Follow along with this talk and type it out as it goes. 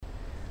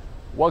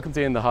Welcome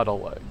to In the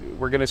Huddle.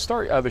 We're going to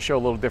start the show a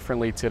little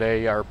differently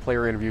today. Our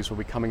player interviews will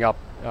be coming up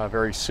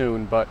very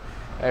soon, but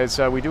as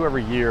we do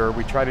every year,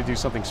 we try to do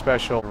something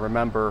special.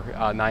 Remember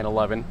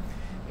 9/11,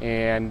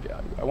 and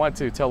I want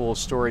to tell a little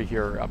story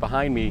here.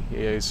 Behind me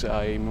is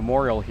a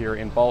memorial here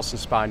in Ballston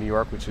Spa, New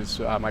York, which is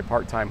my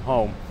part-time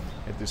home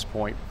at this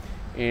point.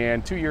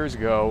 And 2 years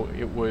ago,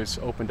 it was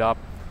opened up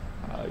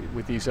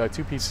with these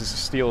two pieces of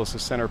steel as the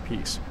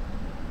centerpiece.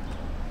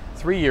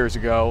 3 years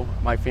ago,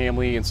 my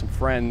family and some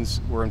friends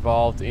were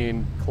involved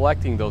in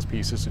collecting those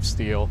pieces of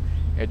steel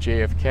at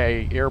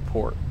JFK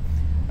Airport.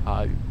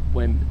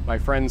 When my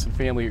friends and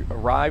family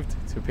arrived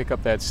to pick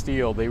up that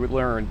steel, they would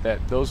learn that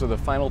those are the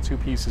final two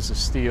pieces of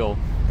steel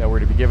that were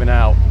to be given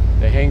out.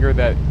 The hangar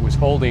that was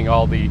holding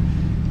all the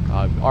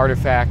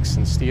artifacts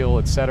and steel,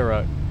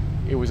 etc.,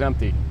 it was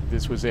empty.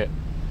 This was it.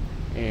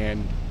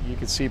 And you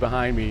can see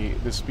behind me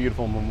this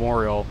beautiful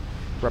memorial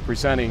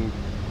representing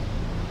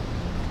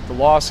the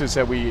losses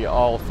that we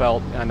all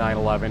felt on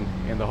 9/11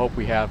 and the hope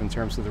we have in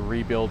terms of the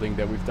rebuilding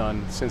that we've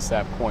done since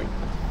that point.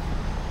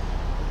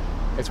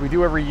 As we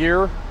do every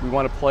year, we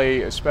want to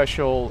play a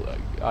special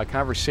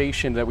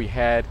conversation that we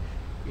had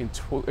in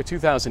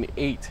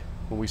 2008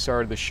 when we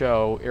started the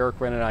show. Eric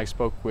Wren and I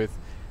spoke with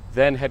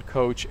then head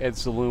coach Ed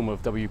Zaloom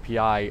of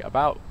WPI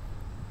about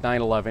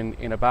 9/11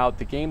 and about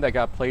the game that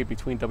got played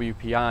between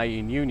WPI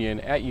and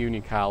Union at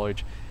Union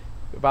College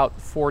about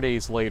 4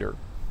 days later.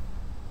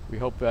 We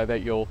hope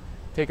that you'll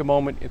take a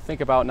moment and think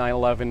about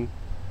 9/11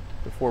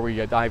 before we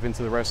dive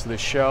into the rest of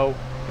this show,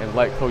 and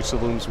let Coach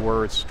Zaloom's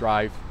words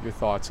drive your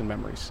thoughts and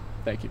memories.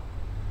 Thank you.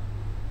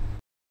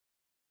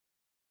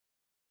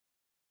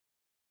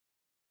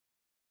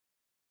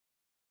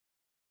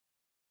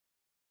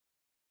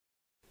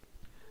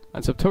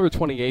 On September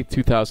 28,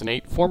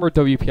 2008, former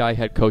WPI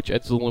head coach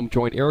Ed Zaloom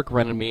joined Eric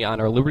Wren and me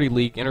on our Liberty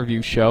League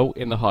interview show,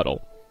 In the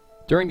Huddle.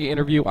 During the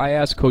interview, I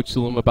asked Coach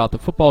Zaloom about the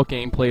football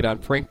game played on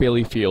Frank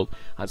Bailey Field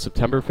on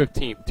September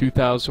 15,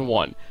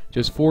 2001,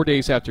 just 4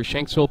 days after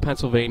Shanksville,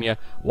 Pennsylvania,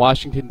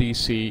 Washington,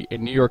 D.C.,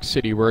 and New York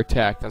City were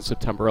attacked on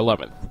September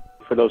 11th.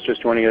 For those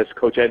just joining us,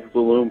 Coach Ed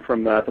Zaloom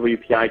from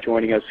WPI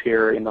joining us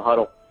here in the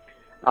Huddle.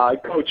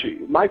 Coach,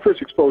 my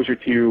first exposure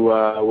to you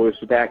was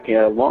back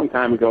a long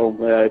time ago,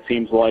 it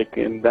seems like,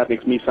 and that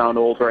makes me sound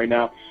old right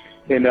now.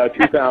 In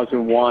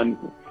 2001,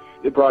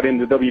 it brought in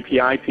the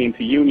WPI team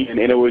to Union,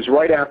 and it was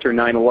right after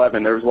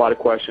 9/11. There was a lot of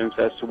questions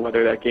as to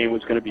whether that game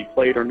was going to be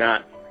played or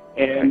not.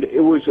 And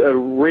it was a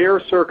rare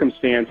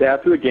circumstance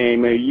after the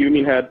game.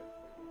 Union had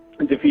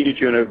defeated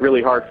you in a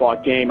really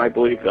hard-fought game, I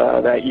believe,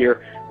 that year.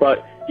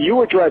 But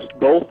you addressed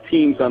both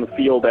teams on the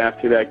field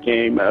after that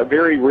game, a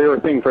very rare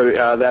thing for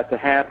that to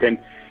happen.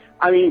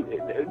 I mean,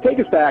 take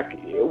us back.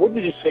 What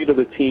did you say to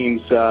the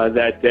teams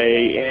that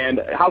day,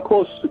 and how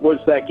close was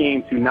that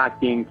game to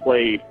not being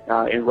played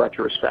in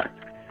retrospect?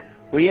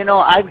 Well, you know,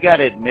 I've got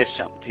to admit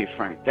something to you,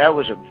 Frank. That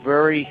was a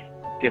very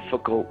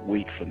difficult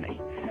week for me.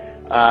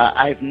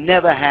 I've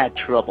never had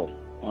trouble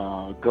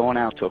going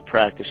out to a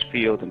practice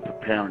field and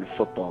preparing a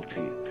football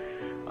team.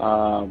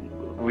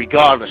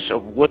 Regardless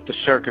of what the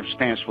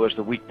circumstance was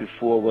the week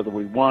before, whether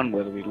we won,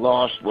 whether we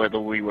lost, whether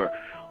we were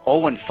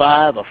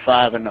 0-5 or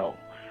 5-0.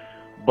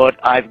 But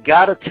I've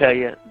got to tell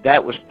you,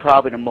 that was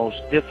probably the most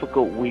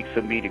difficult week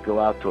for me to go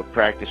out to a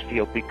practice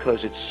field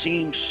because it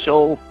seemed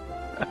so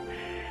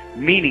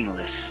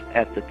meaningless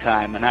at the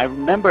time. And I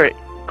remember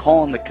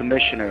calling the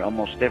commissioner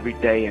almost every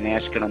day and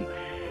asking him,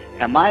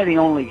 am I the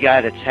only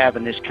guy that's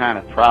having this kind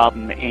of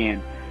problem,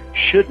 and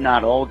should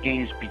not all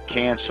games be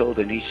canceled?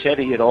 And he said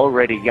he had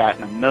already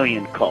gotten 1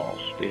 million calls,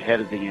 the head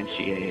of the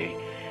NCAA,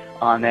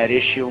 on that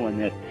issue,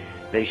 and that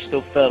they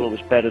still felt it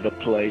was better to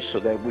play so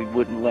that we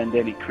wouldn't lend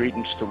any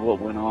credence to what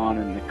went on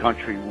and the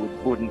country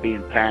wouldn't be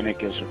in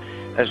panic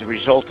as a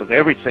result of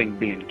everything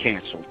being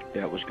canceled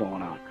that was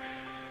going on.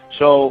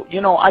 So,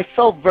 you know, I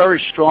felt very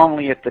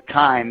strongly at the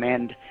time,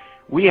 and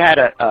we had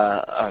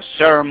a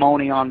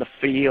ceremony on the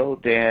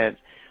field, and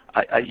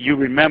you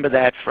remember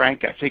that,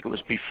 Frank. I think it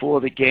was before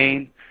the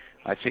game.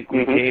 I think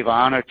we gave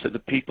honor to the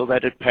people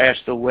that had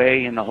passed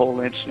away in the whole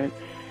incident.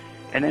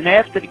 And then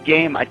after the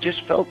game, I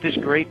just felt this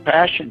great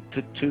passion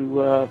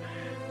to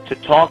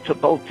talk to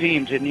both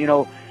teams. And, you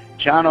know,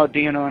 John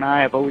Ordino and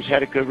I have always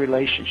had a good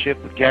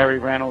relationship with Gary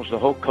Reynolds, the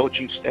whole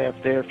coaching staff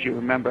there. If you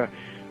remember,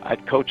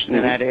 I'd coached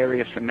in that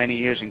area for many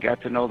years and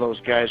got to know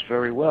those guys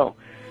very well.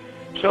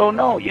 So,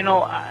 no, you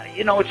know,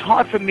 it's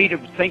hard for me to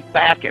think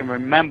back and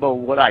remember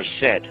what I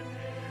said.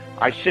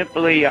 I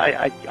simply,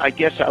 I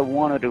guess I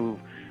wanted to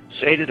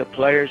say to the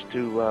players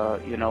to,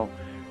 you know,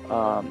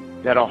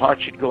 that our heart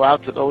should go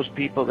out to those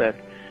people that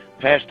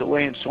passed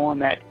away and so on,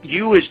 that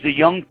you as the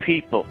young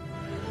people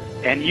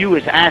and you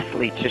as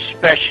athletes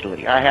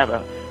especially, I have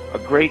a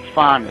great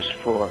fondness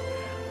for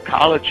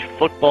college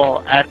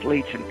football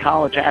athletes and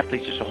college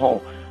athletes as a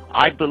whole.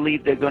 I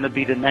believe they're going to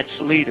be the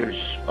next leaders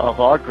of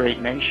our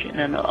great nation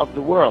and of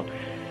the world.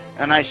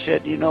 And I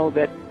said, you know,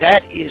 that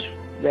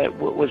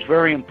what was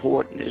very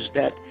important is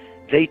that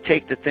they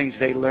take the things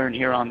they learn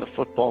here on the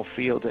football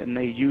field and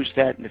they use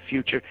that in the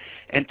future,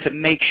 and to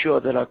make sure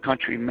that our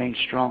country remains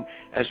strong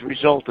as a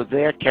result of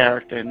their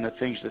character and the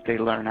things that they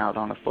learn out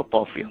on the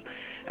football field.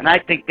 And I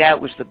think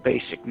that was the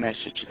basic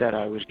message that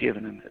I was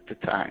giving them at the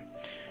time,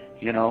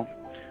 you know,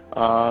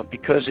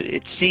 because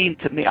it seemed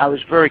to me, I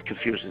was very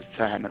confused at the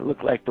time. It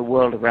looked like the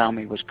world around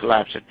me was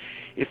collapsing.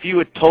 If you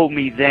had told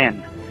me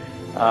then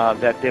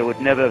that there would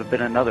never have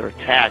been another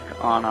attack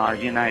on our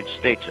United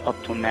States up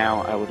till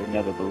now, I would have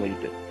never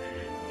believed it,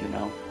 you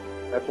know.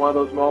 That's one of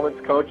those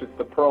moments, Coach. It's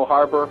the Pearl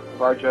Harbor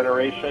of our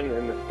generation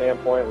in the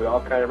standpoint. We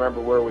all kind of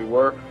remember where we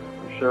were.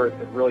 I'm sure it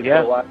really put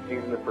a lot of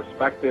things into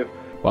perspective.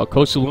 While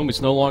Coach Zaloom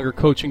is no longer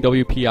coaching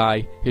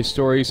WPI, his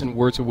stories and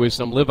words of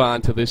wisdom live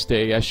on to this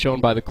day, as shown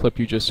by the clip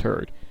you just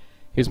heard.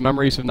 His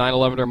memories of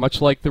 9/11 are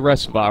much like the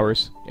rest of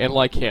ours, and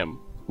like him,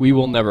 we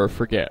will never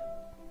forget.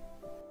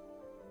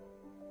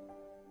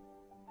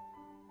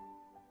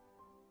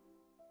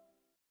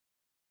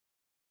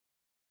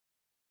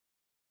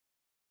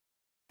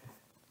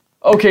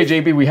 Okay,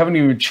 JB, we haven't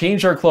even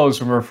changed our clothes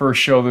from our first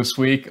show this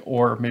week,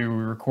 or maybe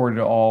we recorded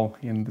it all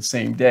in the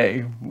same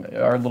day.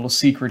 Our little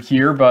secret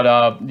here,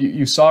 but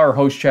you saw our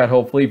host chat,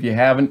 hopefully. If you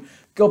haven't,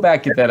 go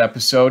back, get that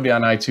episode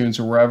on iTunes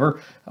or wherever,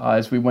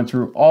 as we went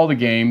through all the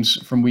games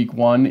from week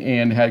one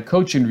and had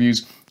coach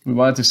interviews. We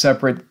wanted to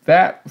separate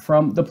that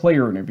from the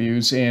player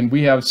interviews, and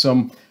we have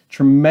some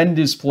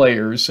tremendous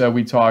players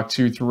we talked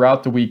to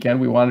throughout the weekend.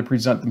 We wanted to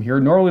present them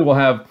here. Normally we'll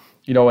have,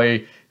 you know,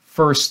 a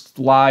first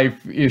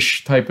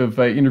live-ish type of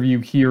interview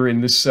here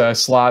in this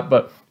slot,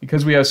 but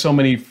because we have so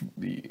many,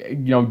 you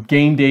know,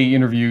 game day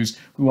interviews,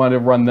 we wanted to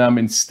run them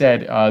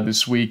instead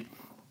this week.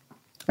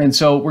 And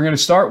so we're going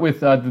to start with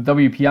the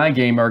WPI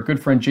game. Our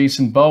good friend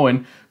Jason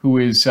Bowen, who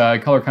is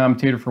color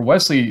commentator for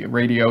Wesley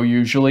Radio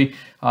usually,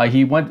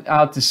 he went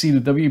out to see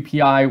the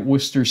WPI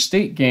Worcester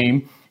State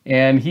game,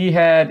 and he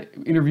had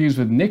interviews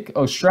with Nick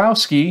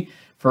Ostrowski.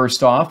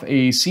 First off,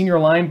 a senior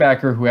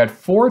linebacker who had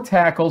 4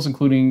 tackles,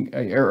 including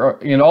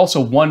and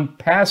also 1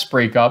 pass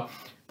breakup.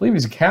 I believe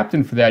he's a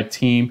captain for that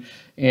team.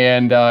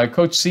 And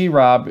Coach C.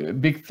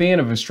 Rob, big fan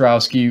of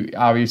Ostrowski,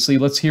 obviously.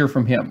 Let's hear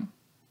from him.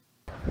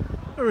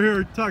 We're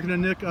here talking to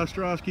Nick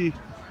Ostrowski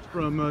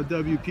from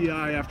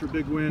WPI after a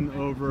big win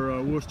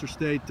over Worcester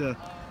State.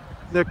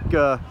 Nick,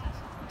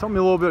 tell me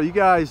a little bit. You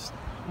guys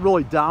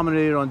really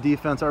dominated on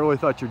defense. I really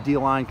thought your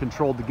D-line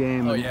controlled the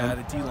game. Oh, yeah,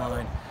 the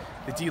D-line.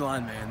 The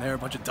D-line, man, they're a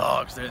bunch of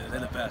dogs. They're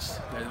the best.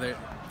 They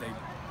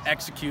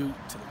execute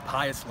to the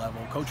highest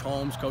level. Coach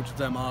Holmes coaches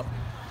them up.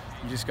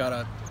 You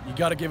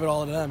gotta give it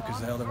all to them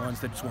because they're the ones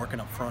that's working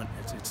up front.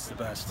 It's the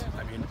best.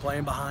 I mean,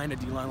 playing behind a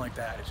D-line like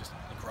that is just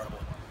incredible.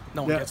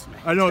 No one gets to me.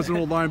 I know as an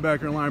old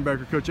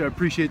linebacker coach, I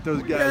appreciate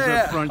those guys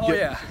up front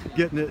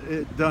getting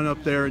it done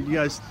up there. And you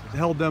guys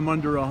held them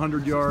under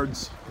 100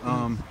 yards.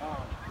 You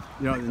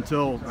know,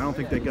 until I don't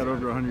think they got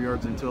over 100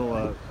 yards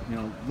until you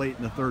know, late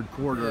in the third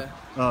quarter.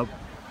 Yeah.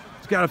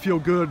 It's got to feel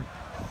good.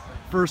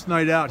 First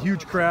night out,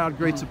 huge crowd,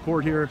 great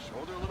support here.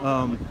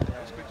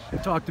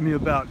 Talk to me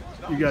about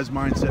you guys'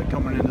 mindset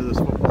coming into this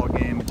football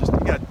game.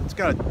 It's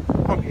got to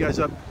pump you guys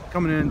up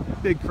coming in,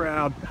 big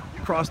crowd,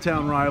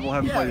 crosstown rival.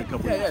 Haven't played in a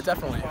couple years. Yeah,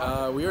 definitely.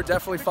 We were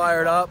definitely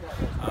fired up.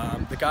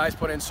 The guys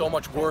put in so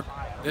much work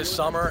this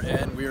summer,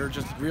 and we were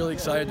just really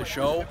excited to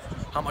show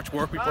how much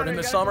work we put in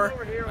this summer.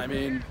 I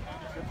mean,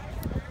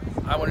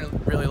 I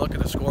wouldn't really look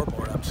at the scoreboard.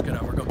 We're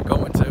going to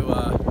go into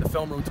the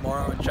film room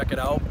tomorrow and check it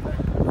out.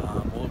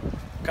 We'll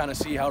kind of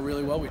see how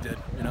really well we did.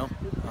 You know,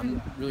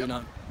 I'm really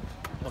not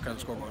looking at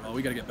the scoreboard at all.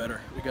 We got to get better.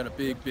 We got a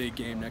big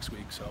game next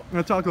week. So I'm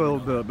going to talk a little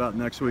bit about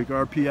next week.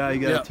 RPI,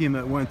 you got a team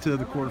that went to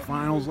the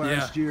quarterfinals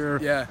last year.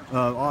 Yeah.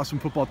 Awesome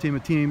football team. A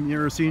team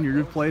you're a senior.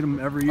 You've played them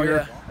every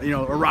year. You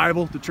know, a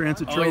rival, the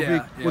Transit Trophy.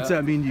 Yeah. What's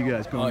that mean to you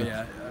guys?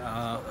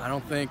 I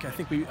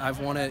think I've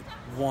won it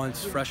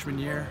once freshman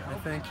year, I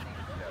think,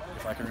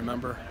 if I can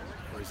remember.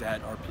 It was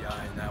at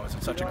RPI, and that was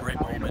such a great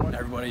moment. And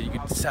everybody, you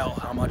could tell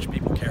how much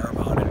people care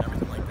about it and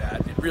everything like that.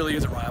 It really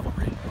is a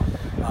rivalry.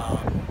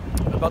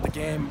 About the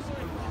game,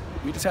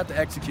 we just have to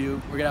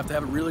execute. We're going to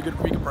have a really good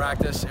week of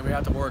practice, and we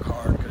have to work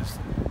hard because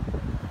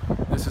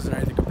this isn't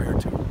anything compared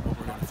to what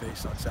we're going to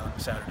face on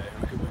Saturday.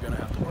 We're going to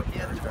have to work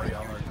very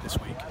hard this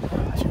week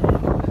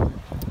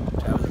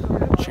to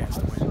have a chance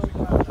to win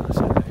on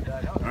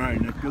Saturday. All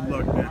right, Nick, good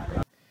luck, man.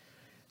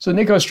 So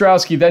Nick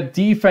Ostrowski, that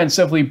defense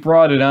definitely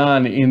brought it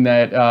on in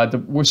that the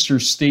Worcester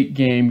State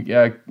game.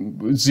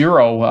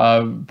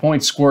 0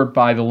 points scored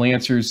by the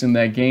Lancers in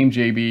that game,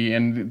 JB,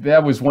 and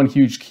that was one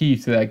huge key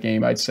to that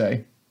game, I'd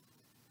say.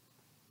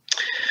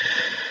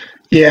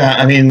 Yeah,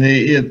 I mean,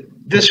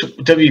 this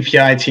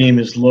WPI team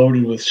is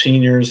loaded with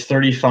seniors,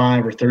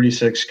 35 or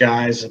 36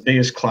 guys, the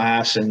biggest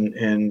class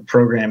in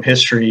program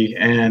history.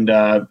 And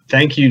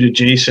thank you to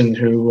Jason,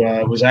 who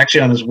was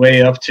actually on his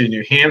way up to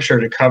New Hampshire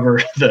to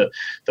cover the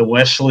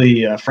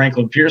Wesley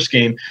Franklin Pierce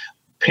game.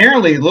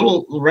 Apparently,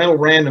 little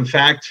random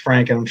fact,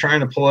 Frank, and I'm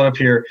trying to pull it up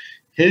here.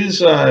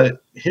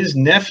 his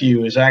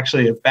nephew is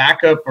actually a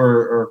backup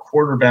or a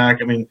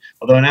quarterback. I mean,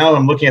 although now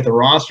I'm looking at the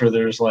roster,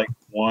 there's like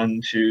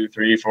 1, 2,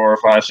 3, 4,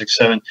 5, 6,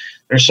 7.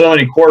 There's so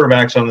many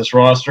quarterbacks on this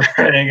roster.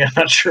 I'm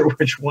not sure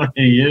which one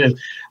he is.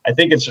 I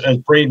think it's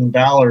Braden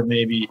Ballard,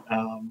 maybe,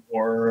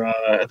 or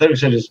I thought we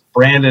said it's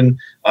Brandon,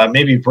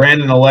 maybe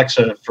Brandon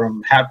Alexa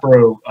from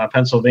Hatboro,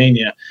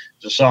 Pennsylvania.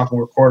 It's a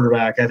sophomore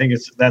quarterback. I think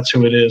that's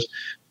who it is.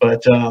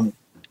 But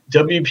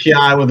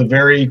WPI with a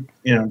very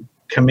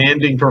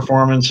commanding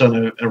performance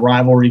on a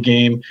rivalry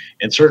game,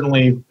 and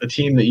certainly a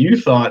team that you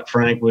thought,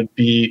 Frank, would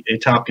be a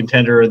top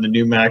contender in the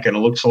NUMAC, and it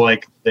looks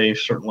like they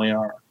certainly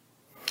are.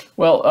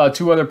 Well,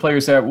 two other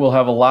players that will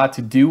have a lot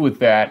to do with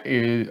that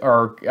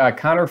are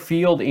Connor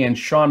Field and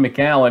Sean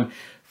McAllen.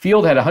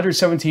 Field had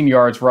 117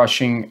 yards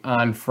rushing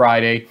on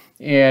Friday,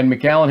 and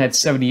McAllen had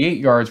 78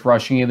 yards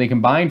rushing, and they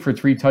combined for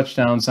 3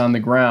 touchdowns on the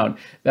ground.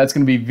 That's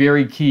going to be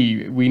very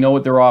key. We know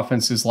what their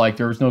offense is like.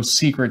 There is no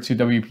secret to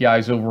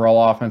WPI's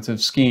overall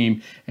offensive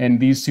scheme, and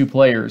these two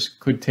players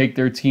could take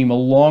their team a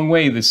long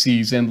way this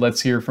season. Let's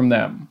hear from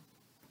them.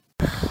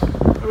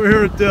 We're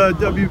here at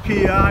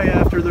WPI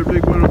after their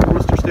big win over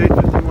Worcester State,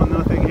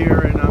 51-0 here,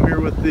 and I'm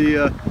here with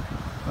the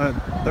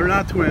they're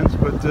not twins,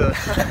 but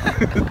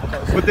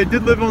but they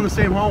did live on the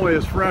same hallway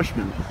as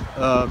freshmen.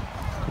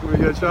 We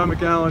got Sean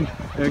McAllen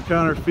and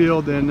Connor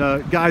Field, and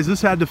guys,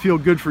 this had to feel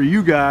good for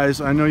you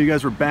guys. I know you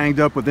guys were banged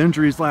up with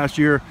injuries last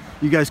year.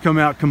 You guys come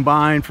out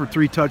combined for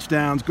 3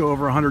 touchdowns, go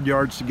over 100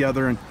 yards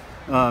together, and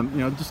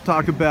just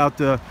talk about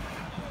the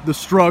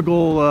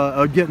struggle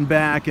of getting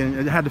back, and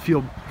it had to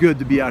feel good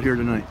to be out here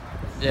tonight.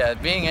 Yeah,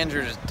 being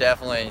injured is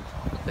definitely,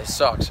 it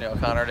sucks.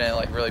 Connor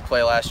didn't really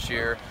play last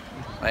year.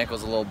 My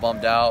ankle's a little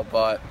bummed out,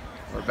 but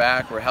we're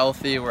back, we're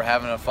healthy, we're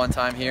having a fun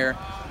time here.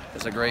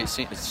 It's a great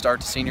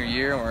start to senior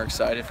year, and we're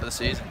excited for the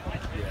season.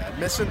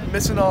 Yeah,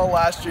 missing all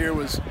last year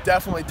was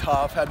definitely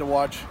tough. Had to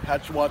watch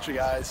the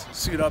guys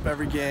suit up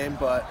every game,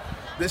 but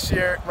this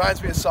year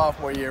reminds me of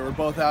sophomore year. We're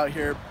both out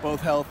here, both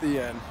healthy,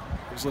 and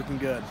it was looking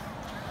good.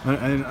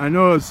 And I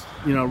know as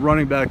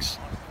running backs,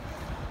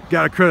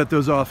 got to credit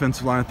those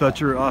offensive line. I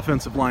thought your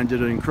offensive line did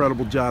an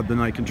incredible job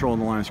tonight controlling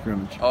the line of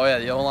scrimmage. Oh yeah,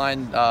 the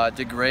O-line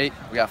did great.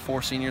 We got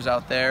 4 seniors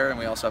out there, and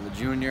we also have a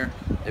junior.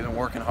 They've been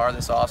working hard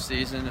this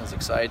offseason. I was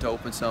excited to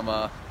open some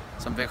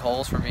big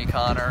holes for me,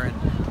 Connor,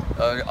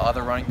 and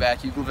other running back,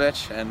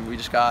 Yukovic, and we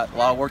just got a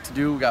lot of work to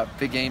do. We got a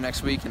big game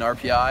next week in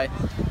RPI.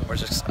 We're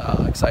just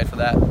excited for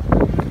that.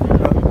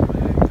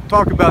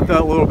 Talk about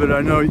that a little bit. I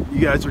know you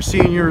guys are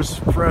seniors,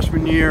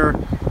 freshman year.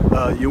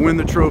 You win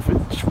the trophy,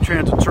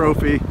 Transit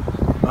Trophy.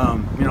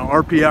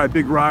 RPI,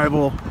 big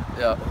rival.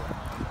 Yeah.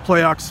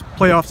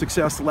 Playoff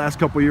success the last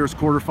couple of years,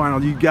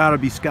 quarterfinal. You got to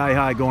be sky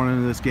high going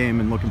into this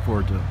game and looking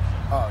forward to it.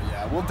 Oh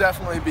yeah,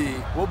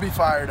 we'll be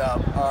fired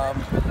up.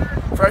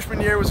 Freshman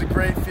year was a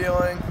great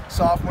feeling.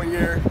 Sophomore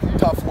year,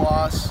 tough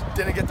loss.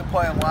 Didn't get to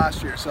play them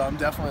last year, so I'm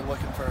definitely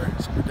looking for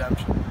some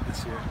redemption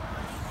this year.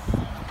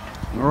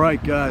 All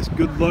right, guys.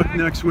 Good luck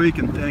next week,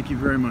 and thank you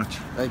very much.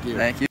 Thank you.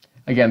 Thank you.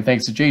 Again,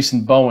 thanks to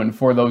Jason Bowen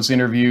for those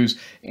interviews.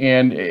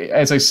 And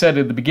as I said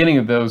at the beginning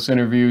of those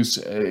interviews,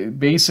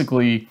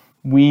 basically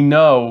we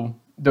know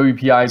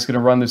WPI is going to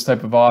run this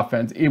type of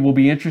offense. It will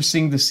be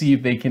interesting to see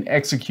if they can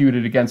execute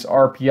it against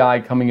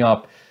RPI coming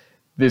up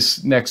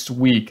this next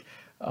week.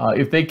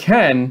 If they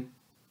can,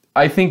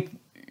 I think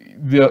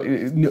the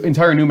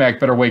entire NUMAC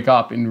better wake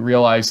up and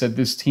realize that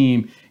this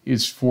team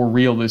is for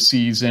real this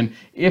season.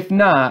 If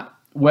not,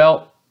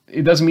 well,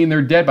 it doesn't mean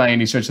they're dead by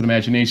any stretch of the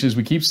imagination. As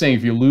we keep saying,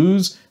 if you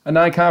lose a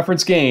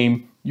non-conference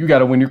game, you got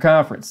to win your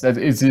conference.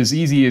 It's as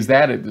easy as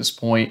that at this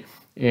point.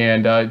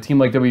 And a team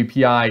like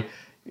WPI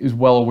is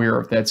well aware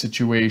of that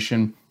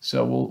situation.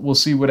 So we'll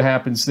see what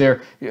happens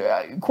there.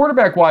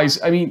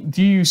 Quarterback-wise, I mean,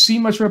 do you see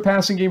much of a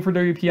passing game for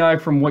WPI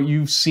from what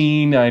you've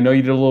seen? I know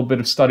you did a little bit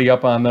of study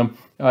up on them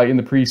in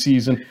the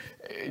preseason.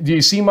 Do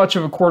you see much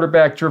of a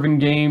quarterback-driven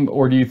game,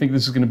 or do you think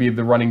this is going to be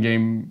the running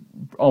game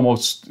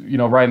almost,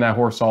 riding that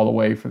horse all the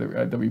way for the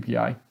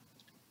WPI?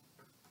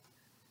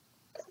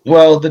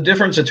 Well, the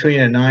difference between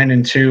a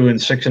 9-2 and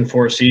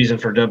 6-4 season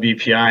for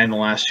WPI in the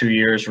last 2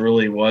 years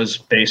really was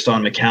based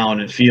on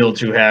McAllen and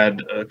Fields, who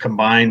had a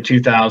combined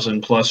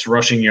 2,000 plus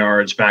rushing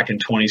yards back in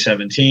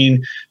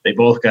 2017. They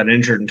both got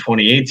injured in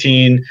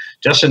 2018.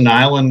 Justin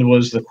Nyland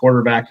was the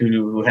quarterback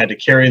who had to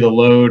carry the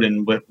load,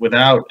 and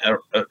without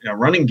a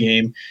running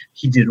game,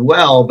 he did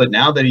well. But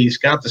now that he's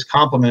got this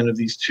complement of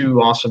these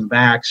 2 awesome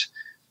backs,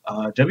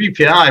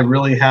 WPI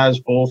really has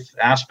both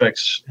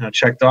aspects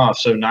checked off.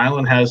 So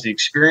Nyland has the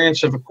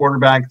experience of a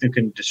quarterback who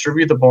can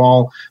distribute the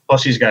ball,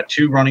 plus he's got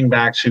 2 running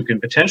backs who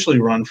can potentially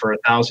run for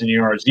 1,000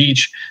 yards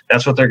each.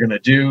 That's what they're going to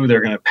do.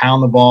 They're going to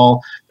pound the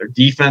ball. Their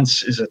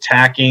defense is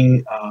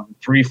attacking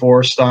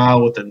 3-4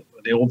 style with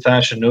the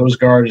old-fashioned nose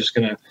guard, is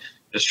going to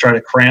just try to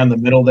cram the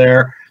middle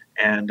there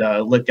and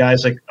let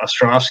guys like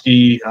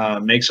Ostrovsky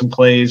make some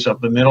plays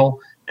up the middle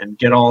and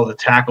get all the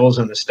tackles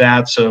and the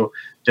stats. So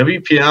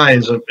WPI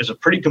is a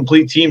pretty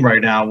complete team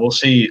right now. We'll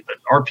see.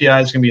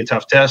 RPI is going to be a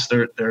tough test.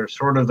 They're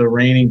sort of the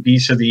reigning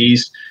beast of the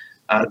East.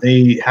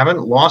 They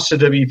haven't lost to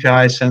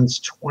WPI since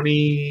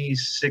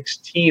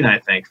 2016, I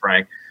think,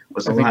 Frank,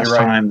 was the last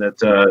time that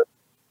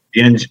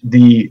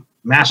the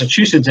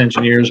Massachusetts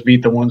Engineers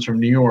beat the ones from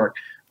New York.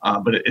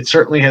 But it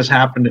certainly has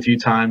happened a few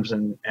times,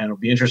 and it'll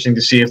be interesting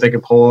to see if they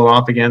can pull it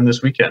off again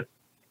this weekend.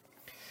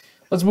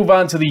 Let's move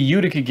on to the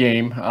Utica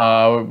game.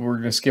 We're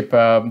going to skip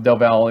Del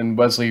Val and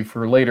Wesley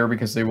for later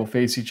because they will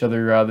face each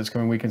other this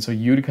coming weekend. So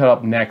Utica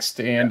up next.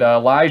 And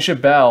Elijah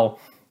Bell,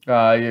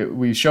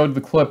 we showed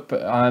the clip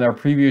on our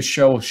previous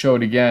show. We'll show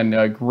it again.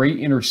 A great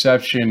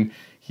interception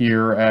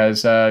here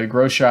as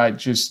Groshot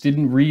just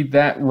didn't read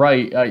that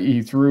right.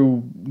 He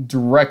threw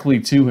directly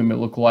to him, it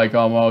looked like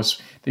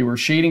almost. They were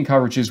shading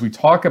coverages. We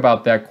talk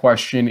about that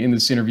question in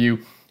this interview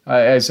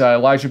as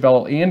Elijah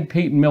Bell and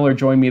Peyton Miller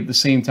joined me at the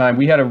same time.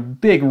 We had a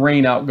big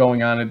rain out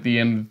going on at the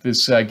end of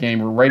this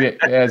game. Right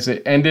as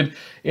it ended,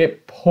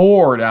 it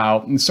poured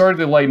out and started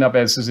to lighten up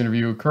as this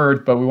interview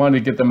occurred, but we wanted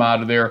to get them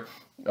out of there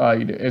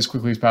as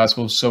quickly as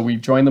possible. So we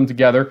joined them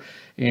together,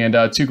 and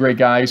two great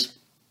guys.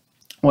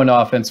 One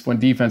offense, one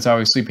defense.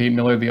 Obviously, Peyton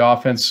Miller, the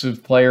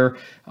offensive player,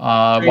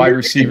 wide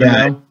receiver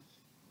now.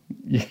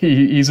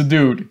 He's a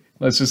dude.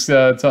 Let's just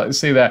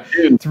say that.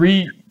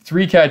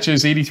 Three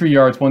catches, 83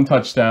 yards, 1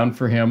 touchdown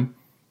for him,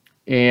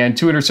 and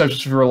 2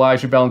 interceptions for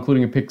Elijah Bell,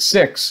 including a pick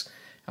 6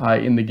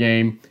 in the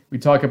game. We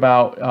talk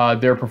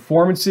about their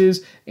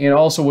performances and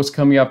also what's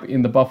coming up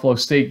in the Buffalo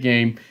State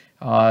game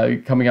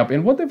coming up,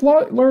 and what they've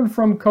learned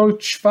from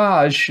Coach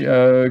Coach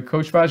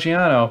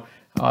Fagiano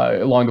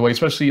along the way,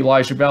 especially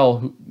Elijah Bell,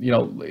 who,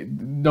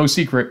 no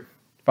secret,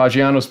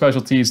 Fagiano's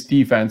specialties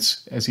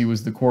defense, as he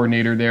was the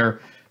coordinator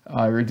there,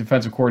 or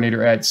defensive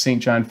coordinator at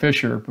St. John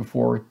Fisher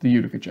before the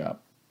Utica job.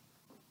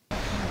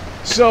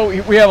 So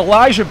we have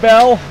Elijah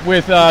Bell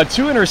with 2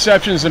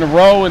 interceptions in a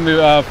row in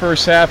the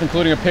first half,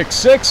 including a pick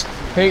 6.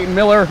 Peyton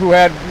Miller, who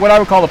had what I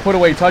would call a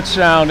put-away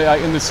touchdown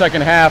in the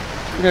second half.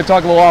 We're going to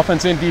talk a little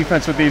offense and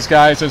defense with these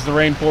guys as the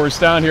rain pours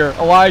down here.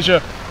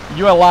 Elijah,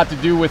 you had a lot to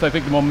do with, I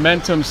think, the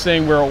momentum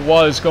staying where it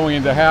was going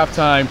into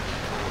halftime.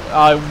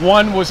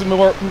 One was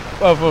more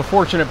of a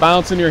fortunate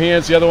bounce in your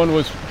hands. The other one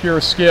was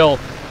pure skill.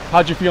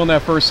 How'd you feel in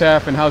that first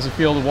half, and how's it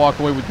feel to walk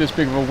away with this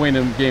big of a win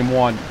in game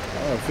 1?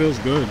 Oh, it feels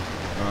good.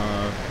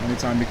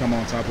 Anytime we come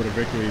on top with a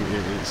victory,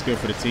 it's good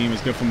for the team.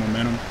 It's good for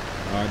momentum.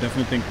 I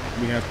definitely think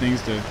we have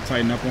things to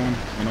tighten up on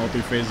in all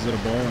 3 phases of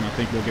the ball, and I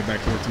think we'll get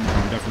back to it tomorrow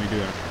and definitely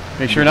do that.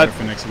 Make sure not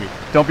for next week.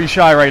 Don't be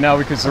shy right now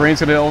because the rain's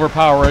going to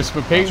overpower us.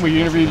 But Peyton,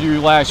 we interviewed you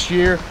last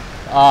year.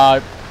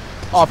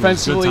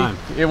 Offensively,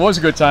 it was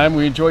a good time.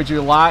 We enjoyed you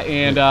a lot,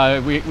 and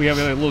we have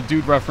a little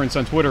dude reference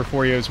on Twitter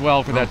for you as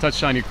well for that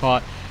touchdown you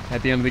caught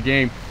at the end of the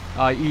game.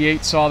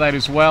 E8 saw that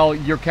as well.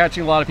 You're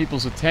catching a lot of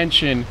people's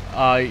attention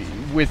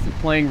with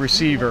playing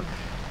receiver.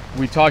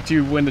 We talked to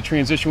you when the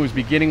transition was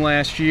beginning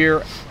last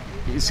year.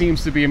 It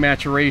seems to be a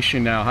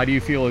maturation now. How do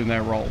you feel in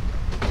that role?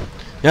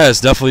 Yeah,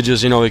 it's definitely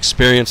just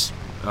experience.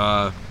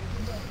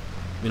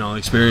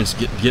 Experience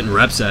getting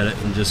reps at it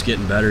and just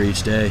getting better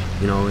each day.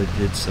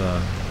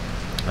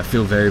 I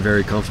feel very,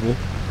 very comfortable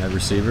at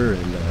receiver,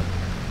 and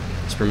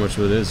it's pretty much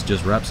what it is.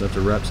 Just reps after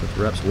reps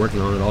after reps,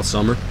 working on it all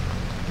summer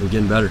and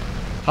getting better.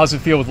 How's it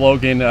feel with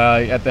Logan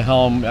at the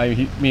helm?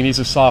 I mean, he's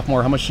a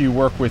sophomore. How much do you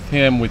work with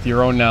him with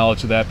your own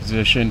knowledge of that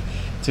position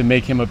to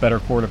make him a better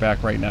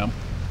quarterback right now?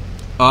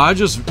 I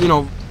just,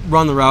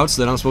 run the routes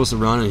that I'm supposed to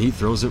run, and he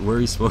throws it where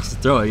he's supposed to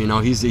throw it.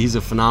 He's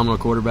a phenomenal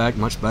quarterback,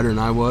 much better than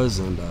I was,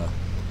 and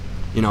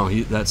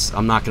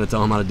I'm not going to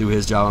tell him how to do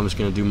his job. I'm just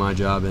going to do my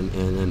job,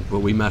 but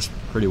we meshed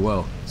pretty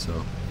well.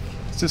 So.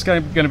 Is this guy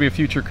going to be a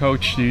future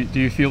coach? Do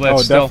you feel that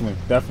still? Oh,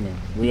 definitely.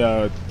 We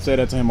say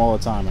that to him all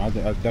the time. I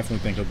definitely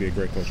think he'll be a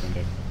great coach one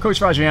day. Coach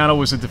Fagiano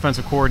was a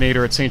defensive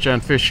coordinator at St. John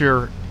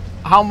Fisher.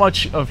 How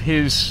much of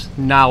his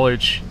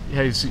knowledge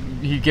has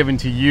he given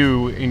to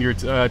you in your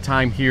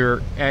time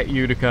here at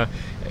Utica?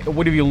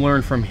 What have you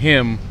learned from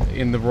him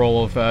in the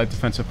role of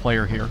defensive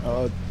player here?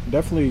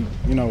 Definitely,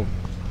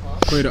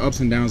 play the ups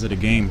and downs of the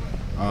game.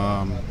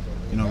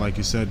 Like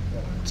you said,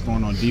 what's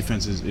going on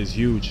defense is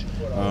huge.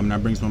 And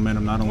that brings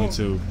momentum not only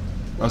to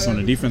us on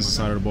the defensive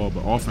side of the ball,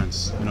 but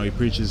offense. He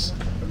preaches,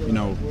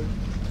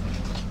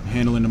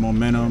 handling the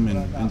momentum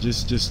and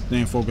just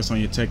staying focused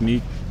on your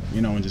technique,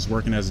 and just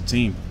working as a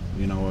team.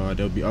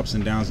 There'll be ups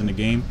and downs in the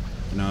game,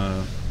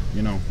 and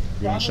you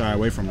don't shy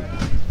away from it.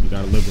 You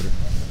got to live with it.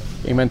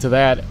 Amen to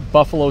that.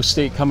 Buffalo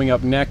State coming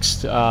up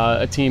next,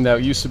 a team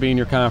that used to be in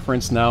your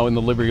conference, now in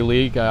the Liberty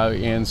League,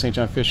 and St.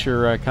 John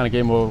Fisher kind of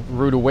gave them a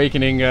rude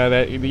awakening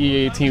that the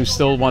EA teams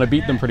still want to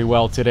beat them pretty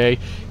well today.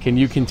 Can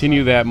you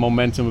continue that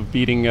momentum of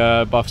beating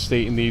Buff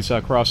State in these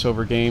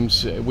crossover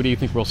games? What do you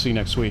think we'll see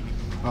next week?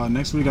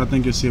 Next week, I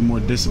think you'll see a more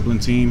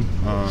disciplined team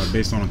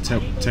based on a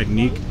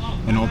technique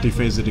in all 3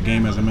 phases of the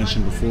game, as I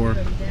mentioned before.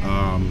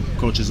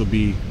 Coaches will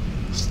be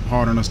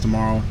hard on us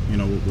tomorrow.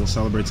 We'll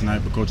celebrate tonight,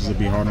 but coaches will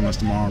be hard on us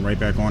tomorrow, right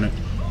back on it,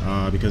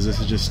 because this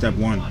is just step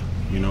 1.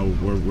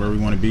 Where we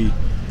want to be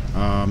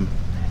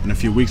in a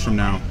few weeks from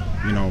now.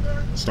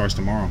 Starts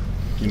tomorrow.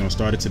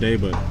 Started today,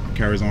 but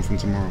carries on from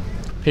tomorrow.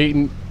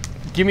 Peyton,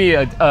 Give me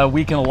a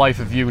week in the life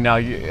of you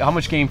now. How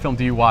much game film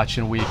do you watch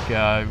in a week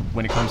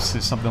when it comes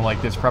to something like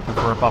this, prepping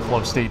for a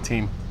Buffalo State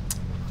team?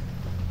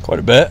 Quite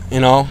a bit, you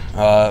know.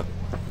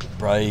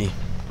 Probably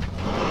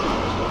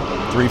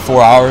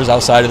 3-4 hours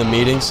outside of the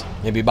meetings,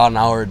 maybe about an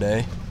hour a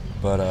day.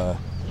 But,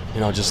 you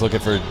know, just looking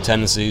for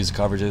tendencies,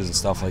 coverages, and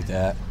stuff like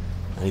that.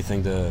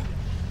 Anything to,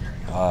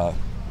 you know,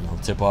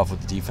 tip off what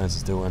the defense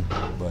is doing.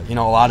 But, you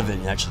know, a lot of it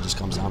actually just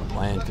comes down to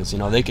playing because, you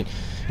know, they can,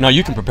 you know,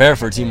 you can prepare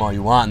for a team all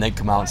you want and they can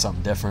come out with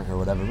something different or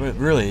whatever. But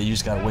really, you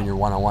just got to win your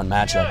one-on-one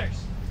matchup.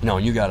 You know,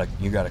 and you got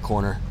a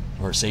corner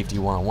or a safety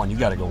one-on-one. You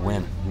got to go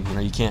win. You know,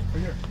 you can't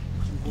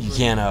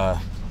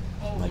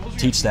like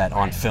teach that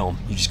on film.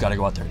 You just got to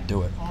go out there and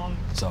do it.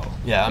 So,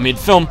 yeah, I mean,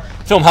 film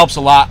helps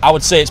a lot. I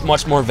would say it's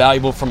much more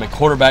valuable from a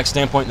quarterback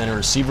standpoint than a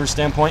receiver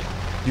standpoint.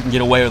 You can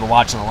get away with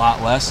watching a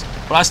lot less.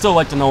 But I still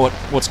like to know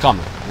what's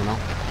coming, you know?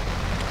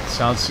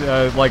 Sounds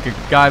like a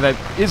guy that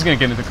is going to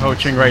get into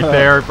coaching right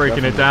there,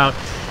 breaking it down.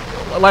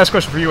 Last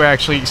question for you,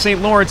 actually.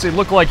 St. Lawrence, it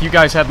looked like you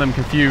guys had them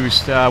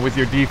confused with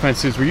your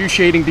defenses. Were you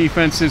shading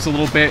defenses a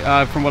little bit,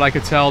 from what I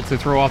could tell, to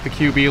throw off the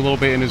QB a little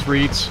bit in his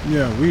reads?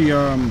 Yeah,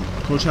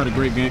 Coach had a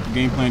great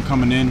game plan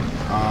coming in.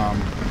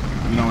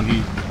 You know, and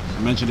he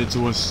mentioned it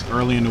to us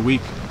early in the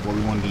week, what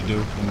we wanted to do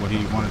and what he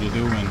wanted to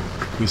do, and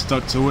we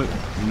stuck to it.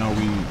 You know,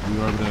 we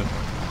were able to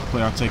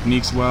play our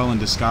techniques well and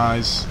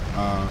disguise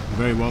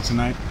very well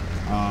tonight.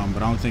 But I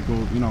don't think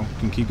we'll, you know,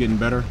 can keep getting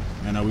better,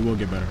 and we will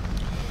get better.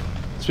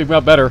 Speaking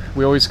about better,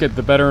 we always get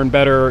the better and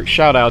better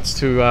shout-outs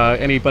to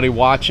anybody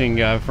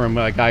watching from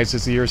guys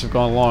as the years have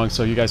gone along,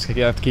 so you guys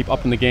have to keep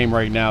up in the game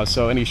right now.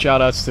 So any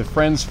shout-outs to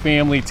friends,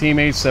 family,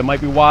 teammates that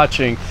might be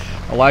watching?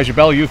 Elijah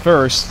Bell, you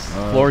first.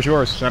 Floor is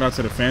yours. Shout-out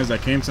to the fans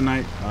that came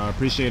tonight.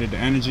 Appreciated the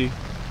energy.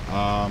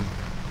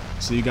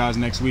 See you guys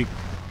next week.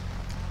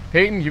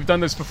 Peyton, you've done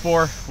this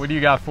before. What do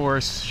you got for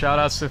us?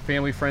 Shout-outs to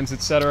family, friends,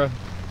 etc.?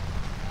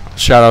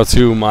 Shout-out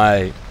to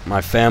my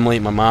family,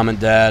 my mom and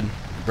dad,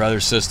 brother,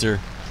 sister,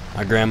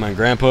 my grandma and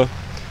grandpa.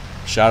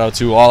 Shout out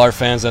to all our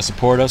fans that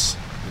support us.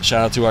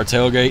 Shout out to our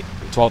tailgate,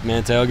 12th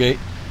man tailgate.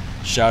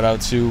 Shout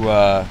out to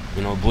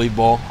you know, Bleed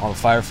Bowl, all the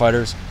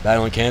firefighters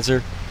battling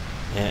cancer,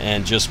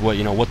 and just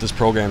what this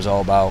program's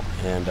all about.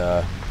 And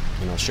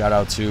you know, shout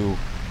out to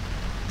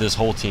this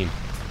whole team.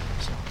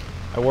 So.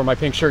 I wore my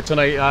pink shirt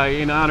tonight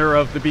in honor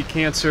of the Beat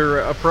Cancer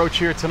approach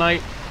here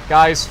tonight.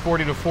 Guys,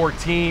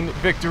 40-14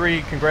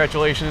 victory.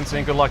 Congratulations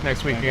and good luck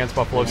next week against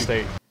Buffalo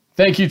State.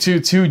 Thank you to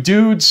two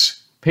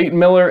dudes, Peyton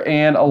Miller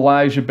and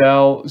Elijah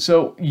Bell.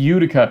 So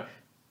Utica,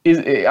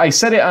 I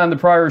said it on the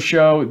prior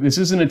show, this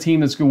isn't a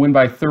team that's going to win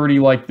by 30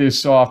 like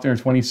this often, or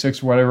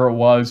 26 or whatever it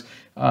was.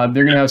 They're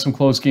going to have some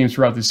close games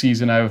throughout the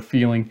season, I have a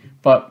feeling.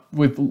 But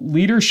with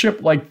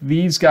leadership like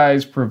these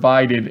guys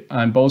provided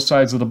on both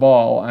sides of the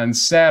ball on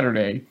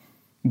Saturday,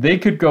 they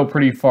could go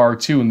pretty far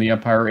too in the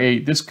Empire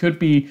 8. This could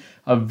be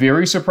a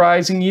very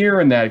surprising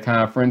year in that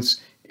conference.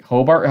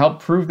 Hobart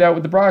helped prove that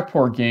with the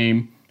Brockport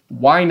game.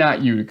 Why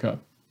not Utica?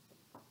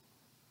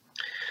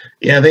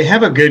 Yeah, they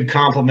have a good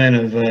complement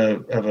of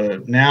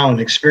a now an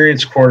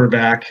experienced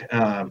quarterback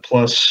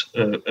plus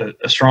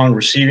a strong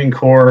receiving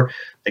core.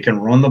 They can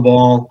run the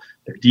ball.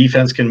 Their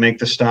defense can make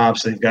the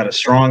stops. They've got a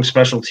strong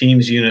special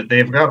teams unit.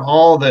 They've got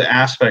all the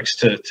aspects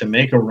to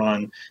make a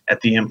run at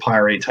the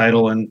Empire 8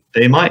 title, and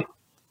they might.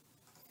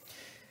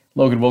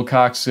 Logan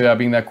Wilcox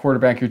being that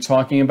quarterback you're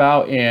talking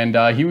about, and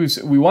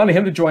we wanted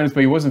him to join us,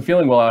 but he wasn't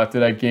feeling well after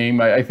that game.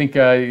 I think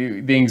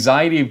the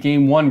anxiety of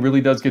game one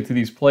really does get to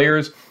these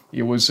players.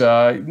 It was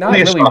not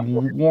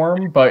really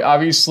warm, but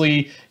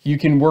obviously you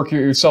can work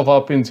yourself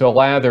up into a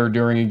lather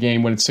during a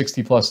game when it's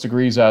 60-plus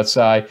degrees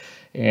outside.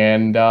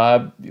 And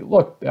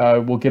look,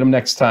 we'll get them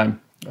next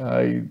time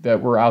that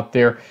we're out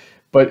there.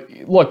 But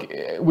look,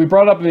 we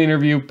brought up in the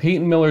interview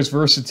Peyton Miller's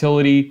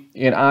versatility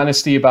and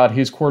honesty about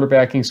his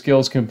quarterbacking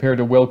skills compared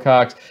to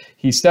Wilcox.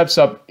 He steps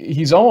up.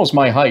 He's almost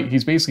my height.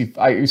 He's basically,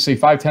 I say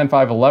 5'10",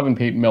 5'11",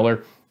 Peyton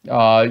Miller.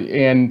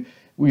 And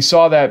we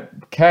saw that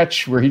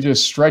catch where he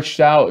just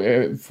stretched out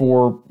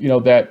for,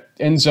 that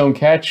end zone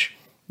catch.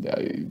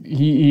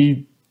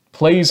 He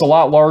plays a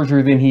lot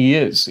larger than he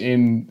is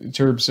in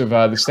terms of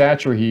the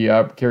stature he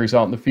carries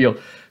out in the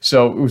field.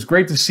 So it was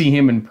great to see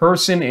him in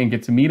person and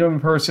get to meet him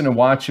in person and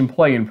watch him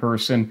play in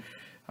person.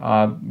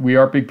 We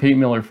are big Peyton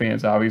Miller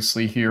fans,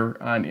 obviously, here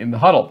on In the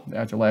Huddle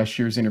after last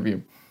year's interview.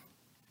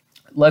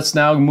 Let's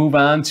now move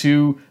on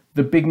to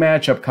the big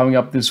matchup coming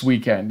up this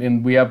weekend,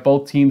 and we have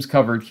both teams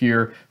covered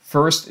here.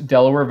 First,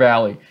 Delaware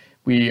Valley.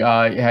 We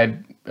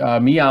had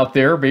me out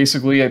there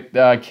basically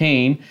at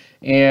Kane,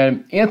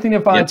 and Anthony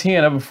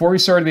Fontana, before we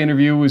started the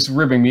interview, was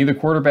ribbing me, the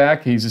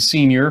quarterback. He's a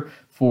senior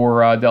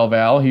for Del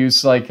Val. He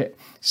was like,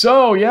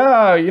 so,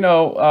 yeah,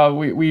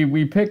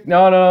 we picked,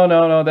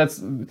 no,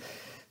 that's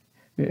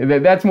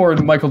more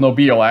Michael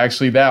Nobile,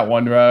 actually, that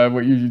one,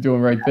 what you're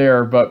doing right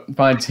there. But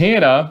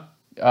Fontana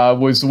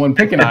was the one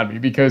picking on me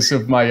because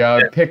of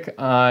my pick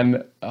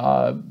on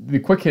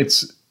the quick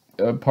hits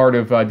part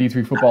of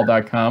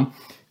D3Football.com,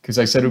 because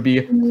I said it would be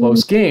a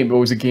close game. It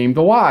was a game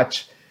to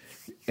watch.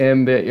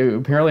 And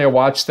apparently I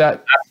watched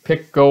that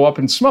pick go up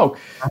in smoke.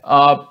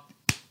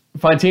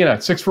 Fontana,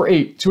 6 for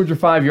 8,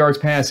 205 yards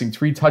passing,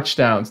 3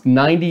 touchdowns,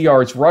 90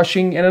 yards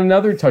rushing, and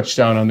another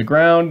touchdown on the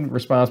ground,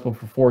 responsible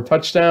for 4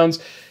 touchdowns.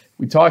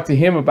 We talked to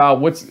him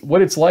about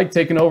what it's like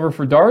taking over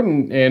for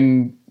Darden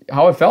and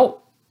how it felt.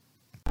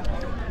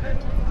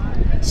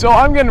 So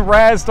I'm getting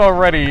razzed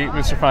already,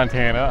 Mr.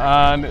 Fontana,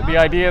 on the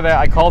idea that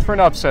I called for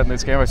an upset in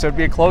this game. I said it'd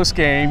be a close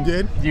game.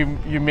 You did?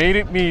 You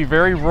made me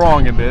very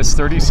wrong in this,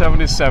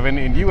 37-7,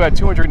 and you had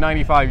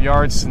 295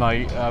 yards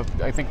tonight.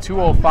 I think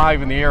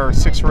 205 in the air,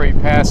 6 for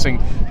 8 passing.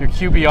 Your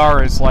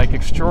QBR is like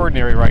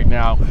extraordinary right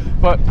now.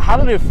 But how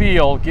did it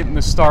feel getting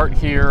the start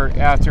here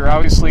after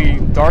obviously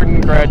Darden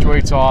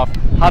graduates off?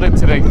 How did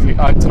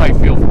tonight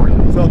feel for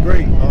you? It felt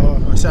great.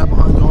 I sat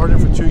behind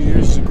Darden for 2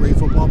 years. He's a great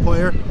football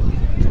player.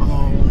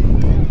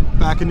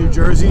 Back in New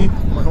Jersey,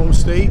 my home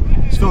state.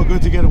 It felt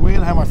good to get a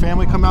win. I had my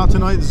family come out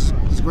tonight. This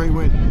is a great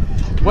win.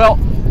 Well,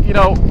 you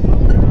know,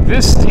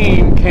 this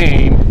team,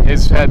 Kane,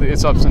 has had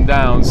its ups and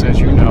downs, as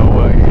you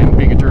know, and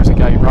being a Jersey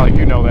guy, you probably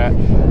do know that.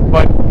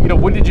 But, you know,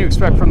 what did you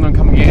expect from them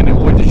coming in, and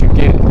what did you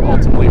get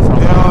ultimately from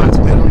them? It's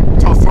been a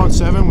tough front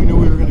seven. We knew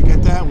we were going to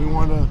get that. We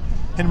wanted to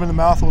hit them in the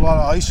mouth with a lot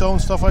of ISO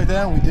and stuff like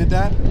that, and we did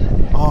that.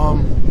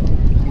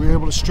 We were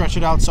able to stretch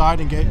it outside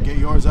and get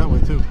yards that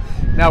way, too.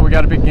 Now we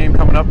got a big game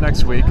coming up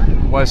next week.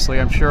 Wesley,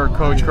 I'm sure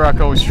Coach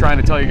Greco is trying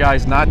to tell you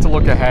guys not to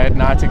look ahead,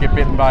 not to get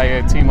bitten by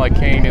a team like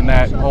Kane in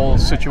that whole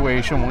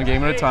situation, one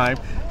game at a time.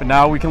 But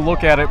now we can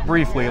look at it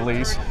briefly at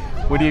least.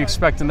 What do you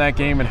expect in that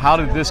game, and how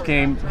did this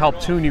game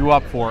help tune you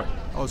up for it?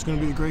 Oh, it's going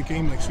to be a great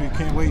game next week.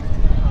 Can't wait.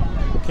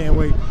 Can't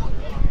wait.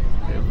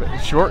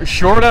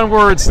 Short on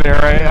words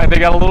there. They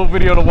got a little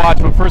video to watch,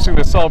 but first we're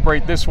going to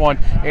celebrate this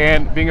one.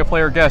 And being a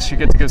player guest, you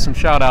get to give some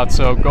shout outs,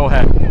 so go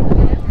ahead.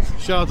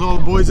 Shout out to all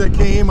the boys that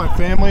came, my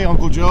family,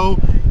 Uncle Joe,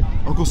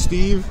 Uncle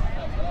Steve,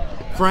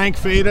 Frank,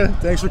 Fada.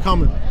 Thanks for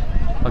coming.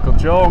 Uncle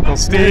Joe, Uncle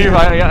Steve.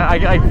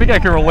 I think I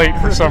can relate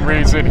for some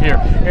reason here.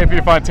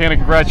 Anthony Fontana,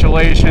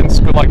 congratulations.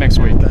 Good luck next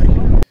week. Thank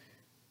you.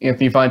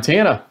 Anthony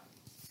Fontana.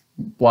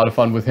 A lot of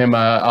fun with him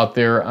out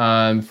there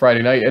on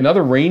Friday night.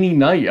 Another rainy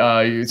night.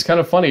 It's kind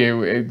of funny.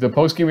 The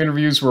post-game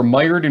interviews were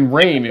mired in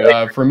rain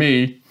for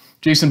me.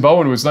 Jason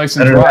Bowen was nice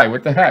and dry.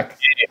 What the heck?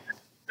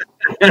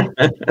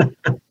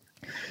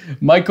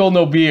 Michael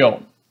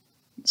Nobile,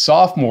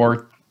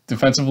 sophomore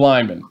defensive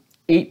lineman,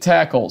 8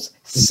 tackles,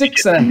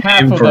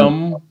 6.5 of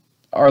them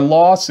are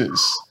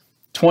losses.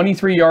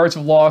 23 yards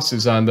of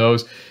losses on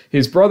those.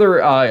 His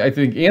brother, I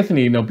think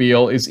Anthony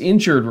Nobile, is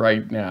injured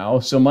right now,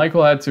 so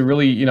Michael had to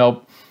really,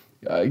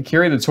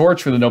 carry the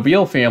torch for the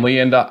Nobile family,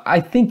 and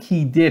I think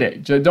he did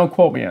it. Don't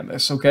quote me on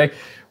this, okay?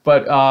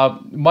 But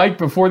Mike,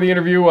 before the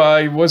interview,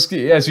 was,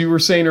 as you were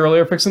saying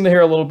earlier, fixing the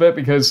hair a little bit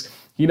because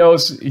he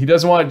knows he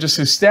doesn't want just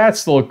his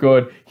stats to look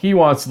good. He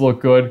wants to look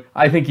good.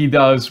 I think he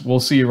does. We'll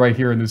see it right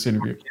here in this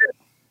interview.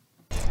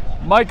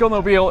 Michael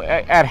Nobile,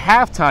 at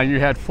halftime, you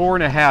had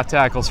 4.5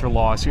 tackles for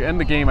loss. You end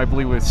the game, I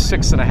believe, with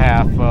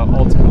 6.5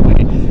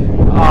 ultimately.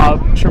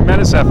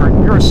 Tremendous effort.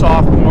 You're a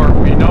sophomore.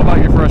 We know about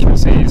your freshman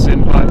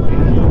season, but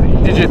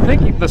did you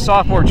think the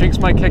sophomore jinx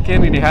might kick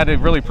in and you had to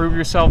really prove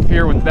yourself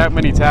here with that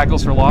many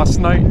tackles for loss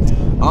tonight?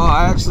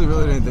 I actually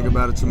really didn't think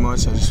about it too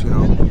much. I just,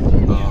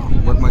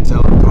 worked my tail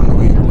off during the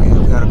week.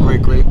 We had a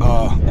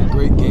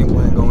great game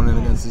plan going in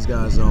against these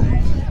guys. No,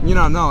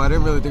 I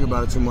didn't really think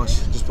about it too much.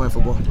 Just playing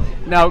football.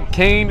 Now,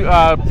 Kane,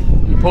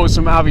 you posed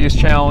some obvious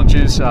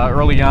challenges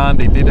early on.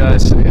 They did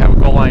have a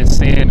goal line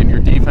stand, and your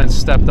defense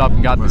stepped up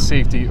and got the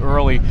safety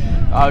early.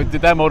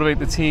 Did that motivate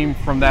the team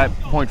from that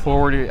point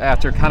forward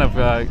after kind of,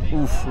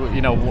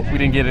 we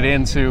didn't get it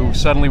in to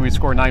suddenly we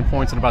scored 9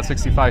 points in about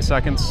 65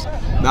 seconds?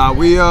 Nah,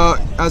 we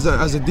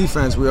as a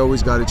defense, we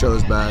always got each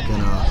other's back,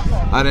 and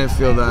I didn't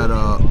feel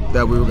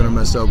that we were going to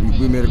mess up.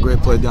 We made a great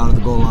play down at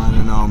the goal line,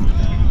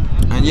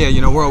 and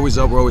yeah, we're always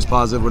up, we're always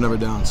positive, we're never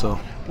down. So.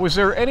 Was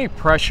there any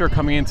pressure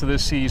coming into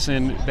this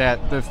season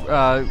that the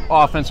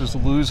offense was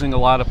losing a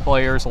lot of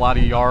players, a lot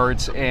of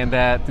yards, and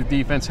that the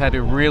defense had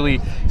to really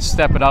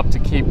step it up to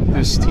keep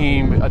this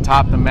team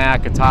atop the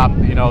MAC, atop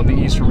the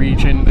East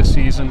region this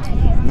season?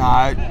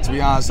 Nah, to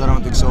be honest, I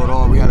don't think so at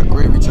all. We had a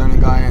great returning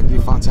guy, Anthony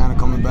Fontana,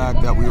 coming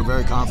back that we were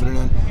very confident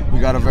in. We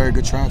got a very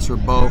good transfer,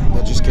 Bo,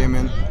 that just came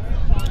in.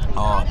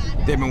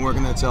 They've been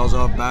working their tails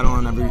off,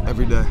 battling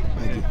every day.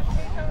 Thank you.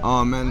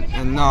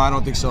 And no, I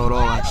don't think so at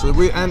all,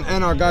 actually.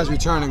 And our guys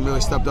returning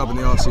really stepped up in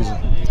the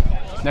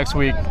offseason. Next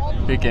week,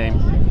 big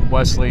game.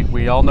 Wesley,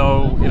 we all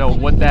know,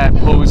 what that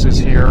poses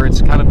here.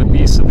 It's kind of the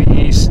beast of the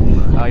East.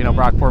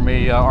 Brockport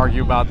may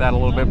argue about that a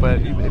little bit,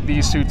 but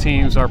these two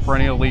teams are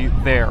perennially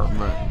there.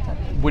 Right.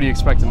 What do you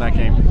expect in that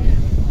game?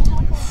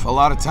 A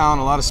lot of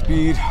talent, a lot of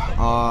speed.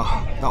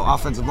 The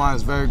offensive line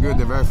is very good.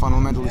 They're very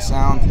fundamentally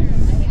sound.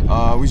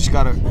 We just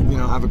got to,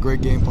 have a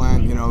great game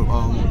plan.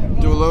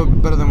 Do a little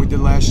bit better than we did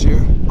last year.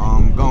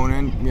 Going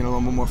in, a little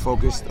bit more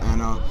focused.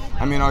 And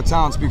our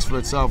talent speaks for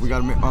itself. We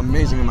got an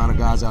amazing amount of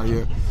guys out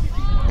here.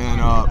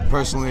 And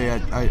personally,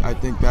 I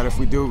think that if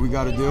we do what we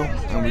got to do,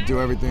 and we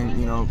do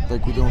everything,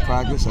 like we do in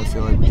practice, I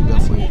feel like we can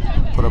definitely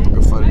put up a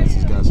good fight against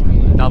these guys.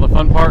 Now the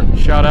fun part,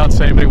 shout out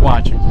to anybody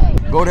watching.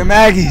 Go to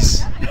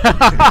Maggie's.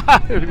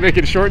 Make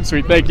it short and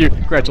sweet. Thank you.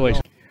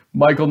 Congratulations.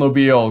 Michael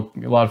Nobile,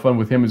 a lot of fun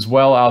with him as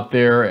well out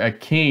there at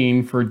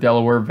Kane for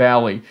Delaware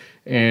Valley.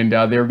 And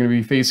they're going to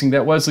be facing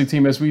that Wesley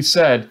team, as we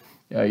said.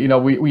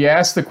 We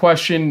asked the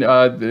question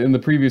in the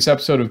previous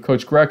episode of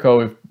Coach Greco,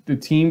 if the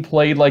team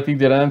played like they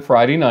did on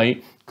Friday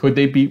night, could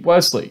they beat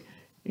Wesley?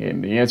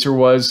 And the answer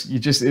was,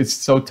 it's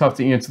so tough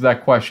to answer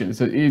that question.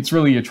 It's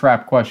really a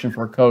trap question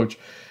for a coach.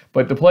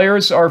 But the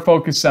players are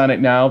focused on it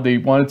now. They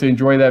wanted to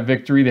enjoy that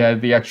victory. They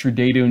had the extra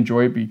day to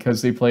enjoy it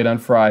because they played on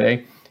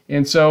Friday.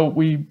 And so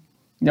we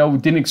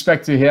didn't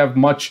expect to have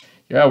much,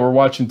 we're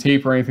watching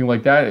tape or anything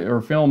like that,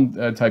 or film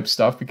type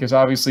stuff, because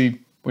obviously,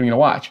 what are you going to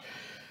watch?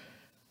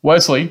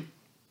 Wesley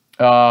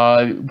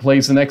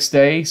plays the next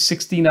day,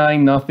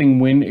 69-0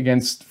 win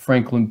against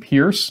Franklin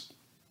Pierce.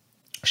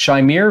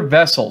 Shamir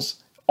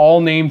Vessels,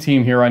 all-name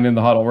team here on In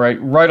the Huddle,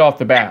 right off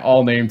the bat,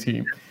 all-name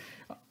team.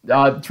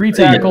 3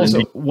 tackles,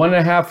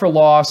 1.5 for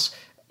loss,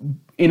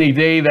 in a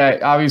day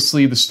that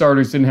obviously the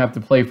starters didn't have to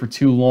play for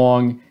too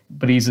long,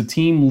 but he's a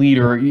team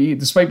leader.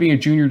 Despite being a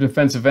junior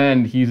defensive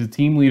end, he's a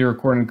team leader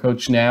according to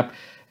Coach Knapp,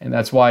 and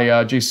that's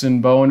why Jason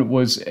Bowen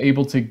was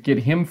able to get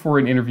him for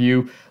an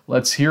interview.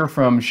 Let's hear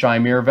from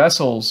Shamir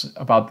Vessels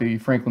about the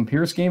Franklin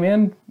Pierce game,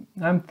 and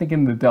I'm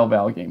thinking the Del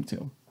Valle game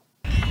too.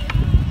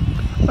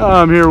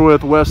 I'm here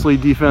with Wesley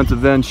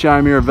defensive end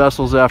Shamir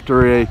Vessels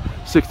after a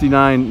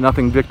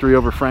 69-0 victory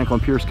over Franklin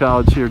Pierce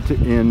College here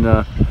in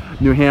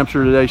New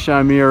Hampshire today.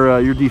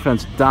 Shamir, your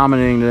defense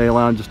dominating today,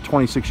 allowing just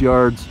 26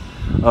 yards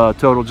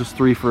total, just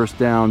 3 first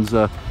downs.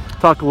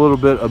 Talk a little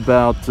bit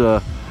about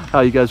how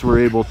you guys were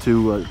able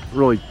to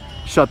really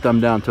shut them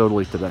down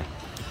totally today.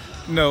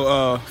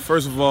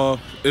 First of all,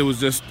 it was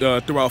just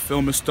throughout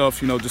film and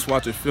stuff, just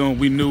watching film.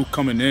 We knew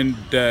coming in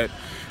that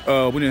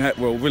we didn't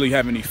really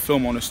have any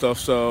film on the stuff,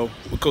 so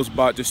Coach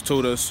Bott just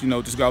told us,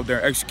 just go out there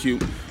and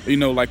execute.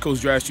 Like Coach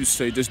Drash used to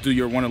say, just do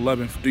your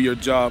 111, do your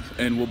job,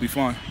 and we'll be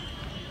fine.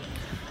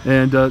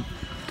 And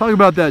talk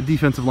about that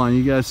defensive line.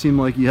 You guys seem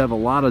like you have a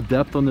lot of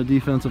depth on the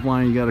defensive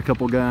line. You got a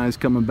couple guys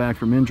coming back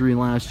from injury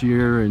last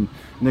year, and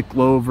Nick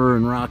Glover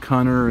and Rock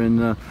Hunter.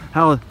 And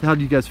how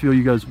do you guys feel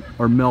you guys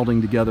are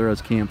melding together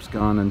as camp's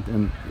gone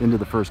and into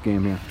the first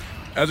game here?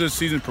 As the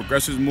season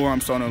progresses more,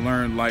 I'm starting to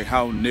learn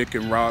how Nick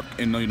and Rock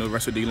and the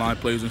rest of the line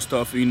plays and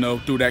stuff.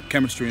 Through that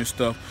chemistry and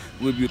stuff,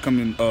 we'll be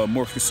becoming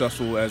more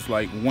successful as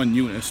one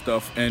unit and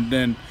stuff. And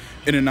then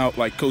in and out,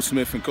 like Coach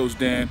Smith and Coach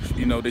Dan,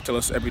 they tell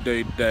us every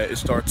day that it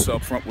starts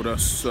up front with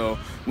us. So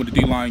when the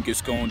D line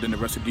gets going, then the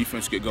rest of the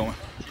defense get going.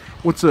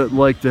 What's it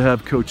like to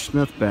have Coach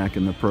Smith back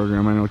in the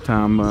program? I know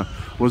Tom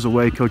was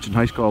away coaching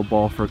high school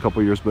ball for a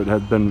couple of years, but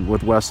had been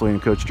with Wesley and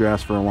Coach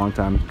Drass for a long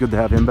time. Good to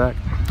have him back?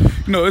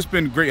 It's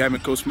been great having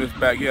Coach Smith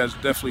back. He has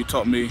definitely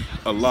taught me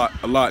a lot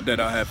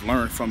that I have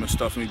learned from his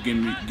stuff, and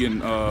getting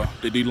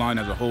the D-line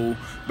as a whole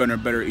better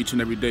and better each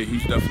and every day. He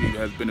definitely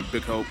has been a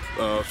big help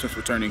since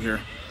returning here.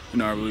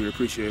 I really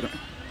appreciate it.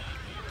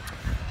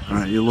 All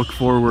right, you look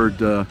forward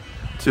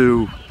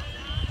to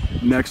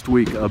next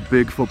week, a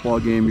big football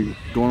game. You're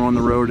going on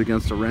the road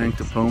against a ranked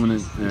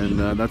opponent, and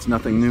that's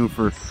nothing new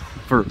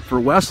for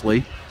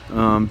Wesley.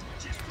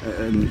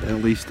 And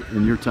at least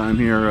in your time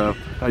here,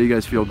 how do you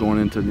guys feel going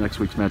into next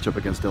week's matchup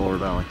against Delaware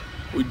Valley?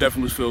 We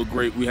definitely feel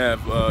great. We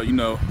have,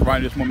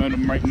 riding this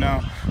momentum right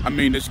now.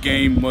 This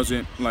game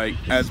wasn't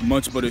as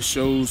much, but it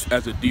shows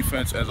as a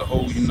defense as a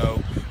whole,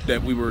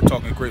 that we were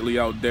talking greatly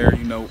out there,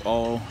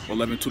 all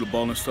 11 to the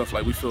ball and stuff.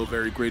 We feel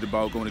very great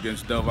about going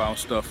against Del Valle and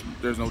stuff.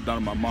 There's no doubt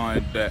in my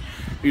mind that,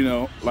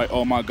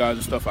 all my guys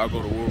and stuff, I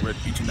go to war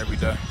with each and every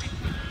day.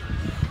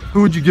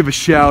 Who would you give a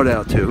shout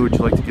out to? Who would you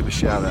like to give a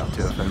shout out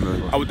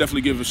to? I would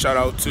definitely give a shout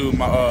out to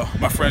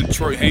my friend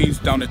Troy Haynes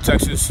down in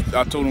Texas.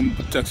 I told him,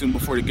 texted him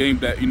before the game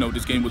that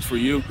this game was for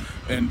you,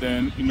 and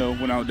then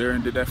went out there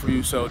and did that for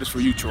you. So this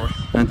for you, Troy.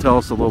 And tell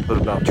us a little bit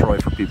about Troy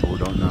for people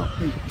who don't know.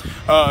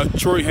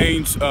 Troy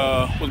Haynes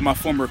was my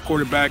former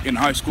quarterback in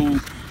high school,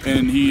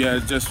 and he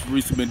has just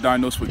recently been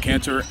diagnosed with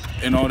cancer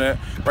and all that.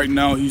 Right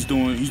now, he's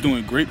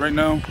doing great right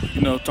now.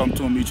 Talking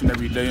to him each and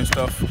every day and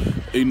stuff.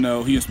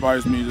 He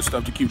inspires me to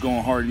stuff to keep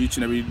going hard each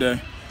and every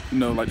day.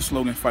 Like the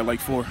slogan, "Fight like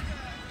 4."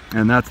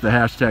 And that's the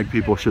hashtag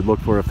people should look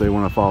for if they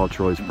want to follow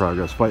Troy's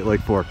progress. Fight like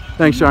 4.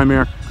 Thanks,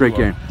 Shamir. Great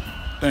game.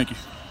 Thank you.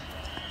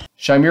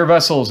 Shamir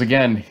Vessels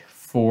again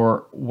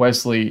for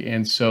Wesley.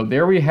 And so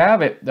there we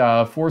have it.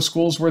 4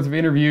 schools worth of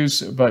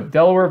interviews, but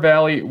Delaware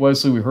Valley,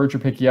 Wesley, we heard your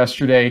pick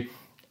yesterday.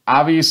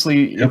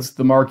 Obviously, It's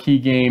the marquee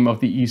game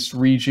of the East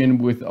region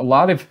with a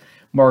lot of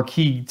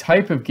marquee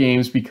type of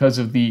games because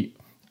of the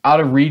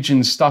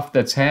out-of-region stuff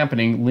that's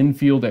happening,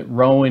 Linfield at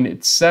Rowan,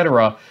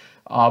 etc.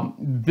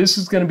 This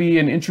is going to be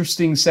an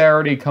interesting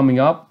Saturday coming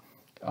up.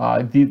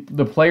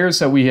 The players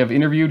that we have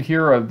interviewed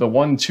here are the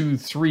 1, 2,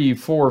 3,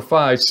 4,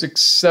 5,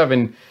 6,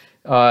 7,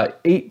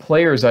 8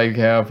 players I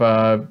have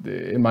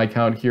in my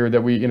count here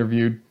that we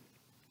interviewed.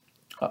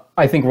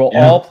 I think will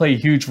all play a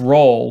huge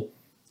role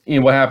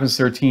in what happens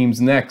to their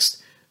teams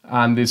next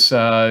on this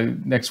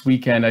next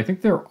weekend. I think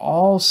they're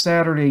all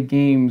Saturday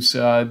games,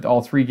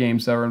 all 3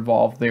 games that are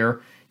involved there.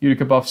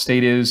 Utica Buff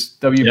State is.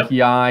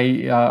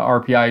 WPI,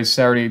 RPI is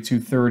Saturday at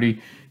 2:30.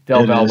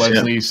 Del Val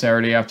Wesley is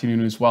Saturday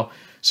afternoon as well.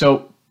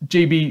 So,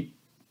 JB,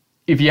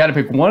 if you had to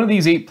pick one of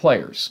these 8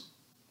 players,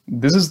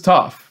 this is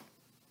tough.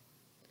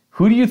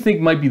 Who do you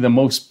think might be the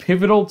most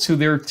pivotal to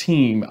their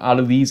team out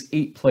of these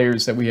 8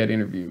 players that we had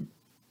interviewed?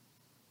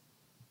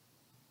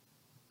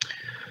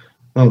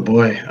 Oh,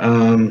 boy.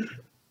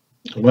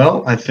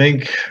 Well, I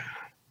think,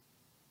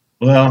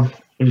 I'll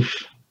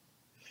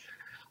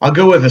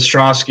go with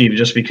Ostrowski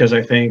just because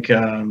I think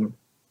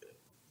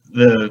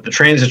the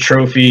Transit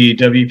Trophy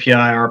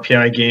WPI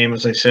RPI game,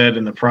 as I said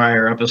in the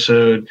prior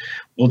episode,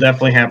 will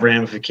definitely have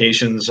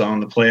ramifications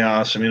on the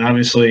playoffs. I mean,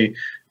 obviously,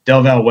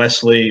 Del Val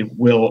Wesley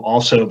will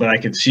also, but I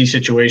could see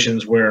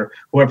situations where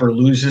whoever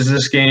loses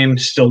this game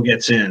still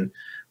gets in,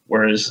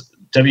 whereas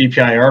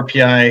WPI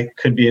RPI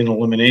could be an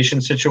elimination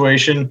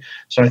situation.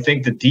 So I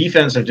think the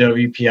defense of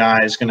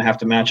WPI is going to have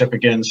to match up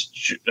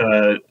against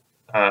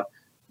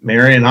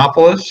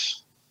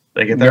Marianopolis.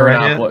 Did I get that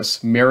right?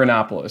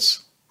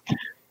 Marianopolis.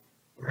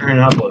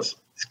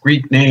 It's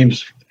Greek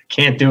names. I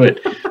can't do it.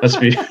 Let's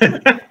be.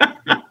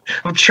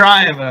 I'm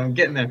trying, but I'm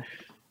getting there.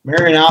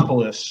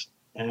 Marianopolis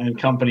and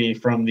company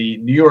from the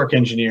New York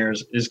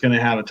Engineers is going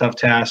to have a tough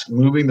task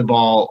moving the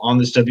ball on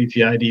this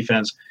WPI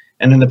defense.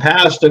 And in the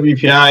past,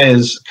 WPI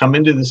has come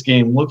into this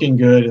game looking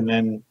good and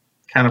then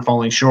kind of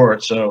falling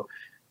short. So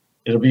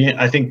it'll be.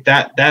 I think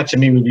that to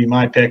me would be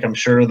my pick. I'm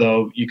sure,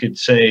 though, you could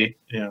say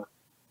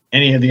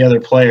any of the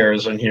other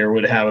players in here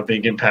would have a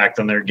big impact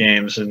on their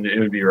games, and it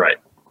would be right.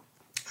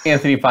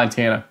 Anthony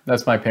Fontana,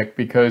 that's my pick,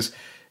 because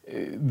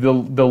the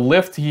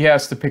lift he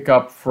has to pick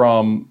up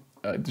from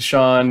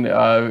Deshaun,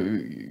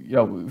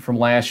 from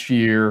last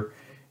year,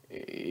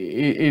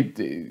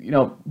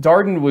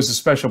 Darden was a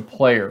special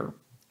player,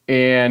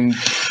 and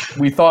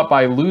we thought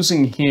by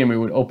losing him it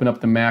would open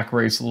up the MAC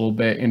race a little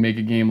bit and make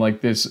a game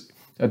like this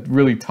a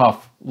really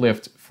tough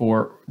lift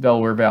for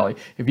Delaware Valley.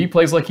 If he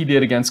plays like he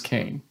did against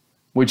Kane,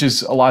 which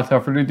is a lot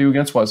tougher to do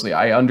against Wesley,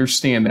 I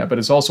understand that, but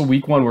it's also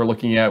week 1 we're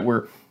looking at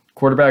where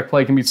quarterback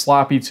play can be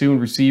sloppy too,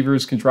 and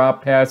receivers can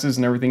drop passes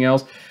and everything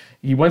else.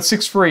 He went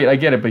 6 for 8, I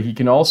get it, but he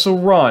can also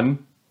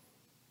run.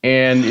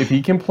 And if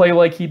he can play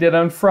like he did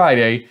on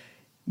Friday,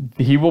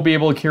 he will be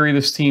able to carry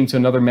this team to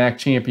another MAC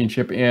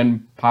championship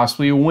and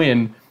possibly a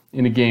win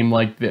in a game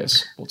like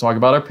this. We'll talk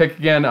about our pick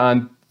again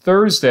on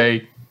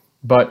Thursday,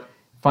 but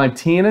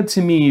Fontana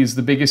to me is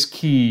the biggest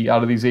key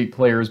out of these 8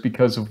 players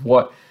because of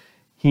what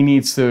he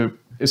needs to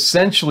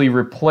essentially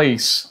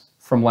replace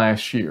from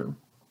last year.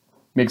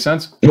 Make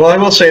sense? Well, I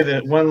will say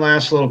that one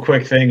last little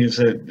quick thing is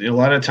that a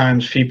lot of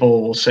times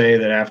people will say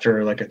that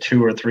after like a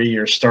 2 or 3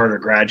 year starter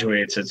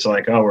graduates, it's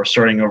like, oh, we're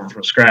starting over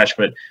from scratch.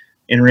 But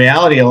in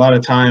reality, a lot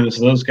of times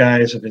those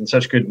guys have been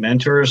such good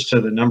mentors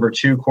to the number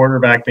 2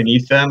 quarterback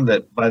beneath them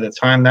that by the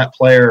time that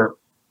player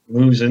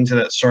moves into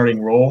that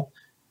starting role,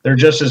 they're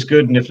just as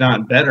good and if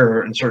not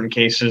better in certain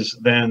cases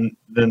than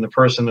the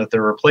person that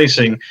they're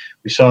replacing.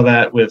 We saw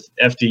that with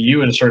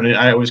FDU in a certain.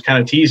 I was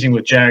kind of teasing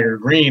with Jagger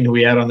Green, who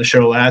we had on the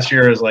show last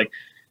year, is like,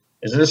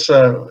 is this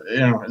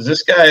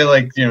guy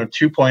like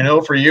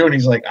 2.0 for you? And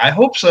he's like, I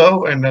hope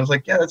so. And I was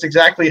like, yeah, that's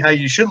exactly how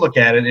you should look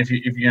at it. If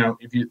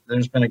you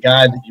there's been a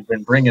guy that you've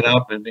been bringing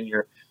up and been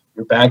your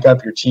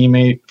backup, your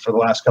teammate for the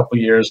last couple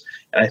of years,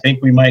 and I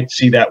think we might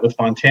see that with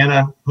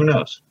Fontana. Who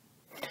knows?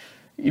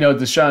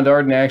 Deshaun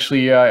Darden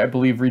actually, I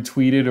believe,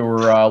 retweeted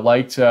or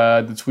liked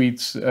the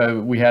tweets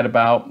we had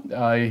about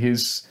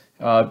his,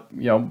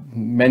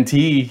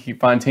 mentee,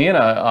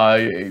 Fontana.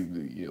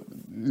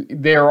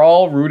 They're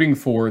all rooting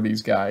for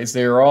these guys.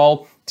 They're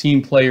all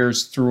team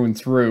players through and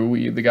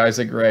through, the guys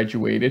that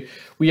graduated.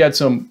 We had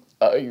some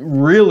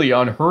really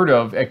unheard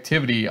of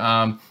activity.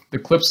 The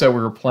clips that we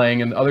were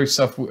playing and other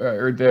stuff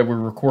that we're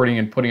recording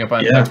and putting up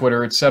on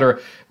Twitter, etc.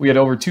 We had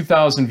over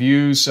 2,000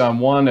 views on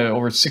one,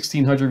 over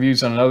 1,600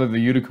 views on another, the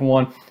Utica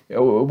one.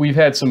 We've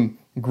had some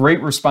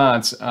great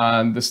response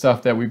on the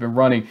stuff that we've been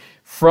running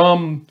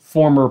from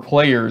former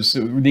players,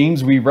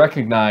 names we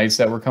recognize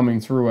that were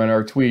coming through on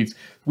our tweets.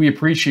 We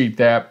appreciate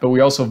that, but we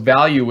also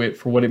value it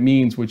for what it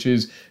means, which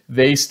is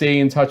they stay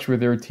in touch with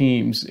their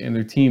teams and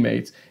their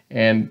teammates.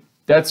 And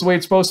that's the way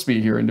it's supposed to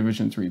be here in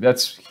Division III.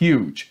 That's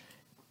huge.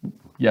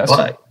 Yes.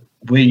 But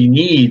we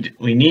need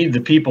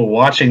the people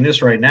watching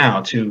this right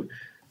now to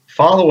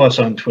follow us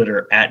on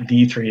Twitter at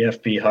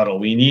D3FB Huddle.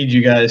 We need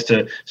you guys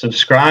to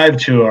subscribe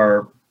to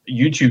our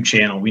YouTube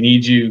channel. We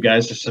need you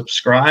guys to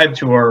subscribe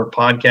to our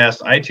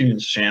podcast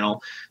iTunes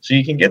channel so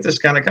you can get this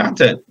kind of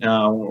content.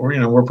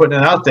 We're putting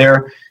it out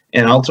there,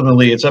 and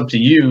ultimately it's up to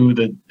you,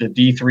 the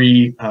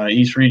D3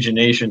 East Region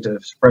Nation, to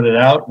spread it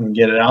out and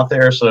get it out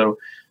there. So,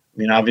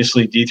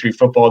 obviously D3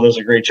 football does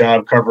a great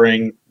job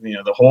covering,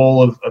 the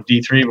whole of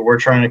D3, but we're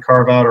trying to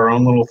carve out our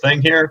own little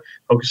thing here,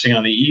 focusing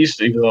on the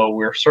East, even though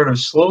we're sort of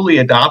slowly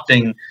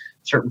adopting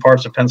certain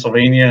parts of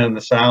Pennsylvania and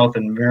the South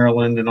and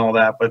Maryland and all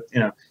that. But,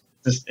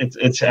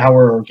 it's how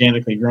we're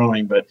organically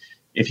growing. But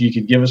if you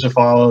could give us a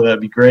follow,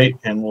 that'd be great.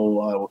 And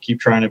we'll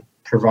keep trying to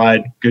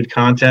provide good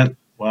content.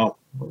 Well,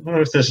 I don't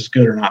know if this is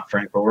good or not,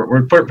 Frank, but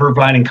we're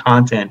providing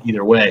content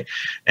either way,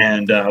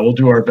 and we'll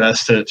do our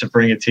best to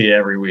bring it to you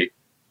every week.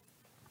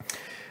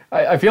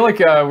 I feel like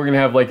we're going to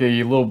have like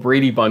a little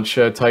Brady Bunch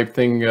type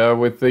thing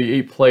with the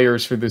 8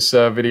 players for this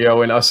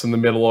video and us in the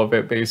middle of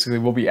it. Basically,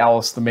 we'll be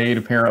Alice the maid,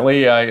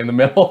 apparently, in the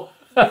middle.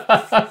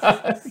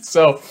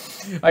 So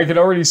I can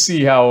already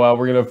see how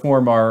we're going to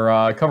form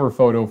our cover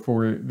photo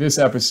for this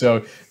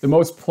episode. The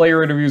most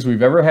player interviews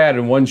we've ever had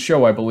in one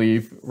show, I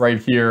believe,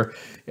 right here.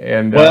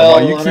 And well,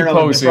 while you keep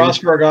posing, the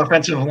Frostburg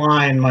offensive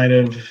line might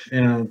have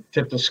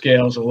tipped the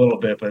scales a little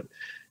bit, but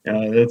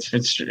Coach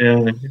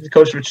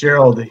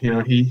Fitzgerald,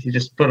 he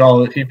just put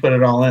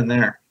it all in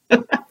there.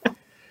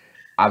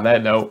 On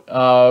that note,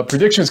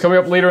 predictions coming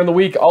up later in the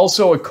week.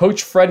 Also, a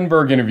Coach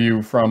Fredenberg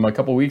interview from a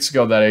couple weeks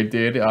ago that I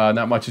did.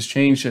 Not much has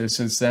changed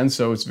since then,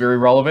 so it's very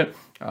relevant.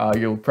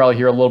 You'll probably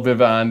hear a little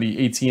bit on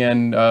the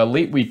ATN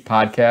Late Week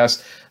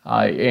podcast,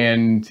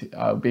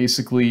 and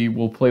basically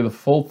we'll play the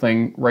full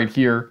thing right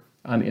here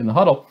on In the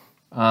Huddle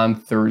on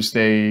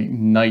Thursday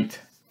night.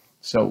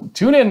 So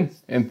tune in,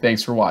 and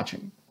thanks for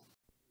watching.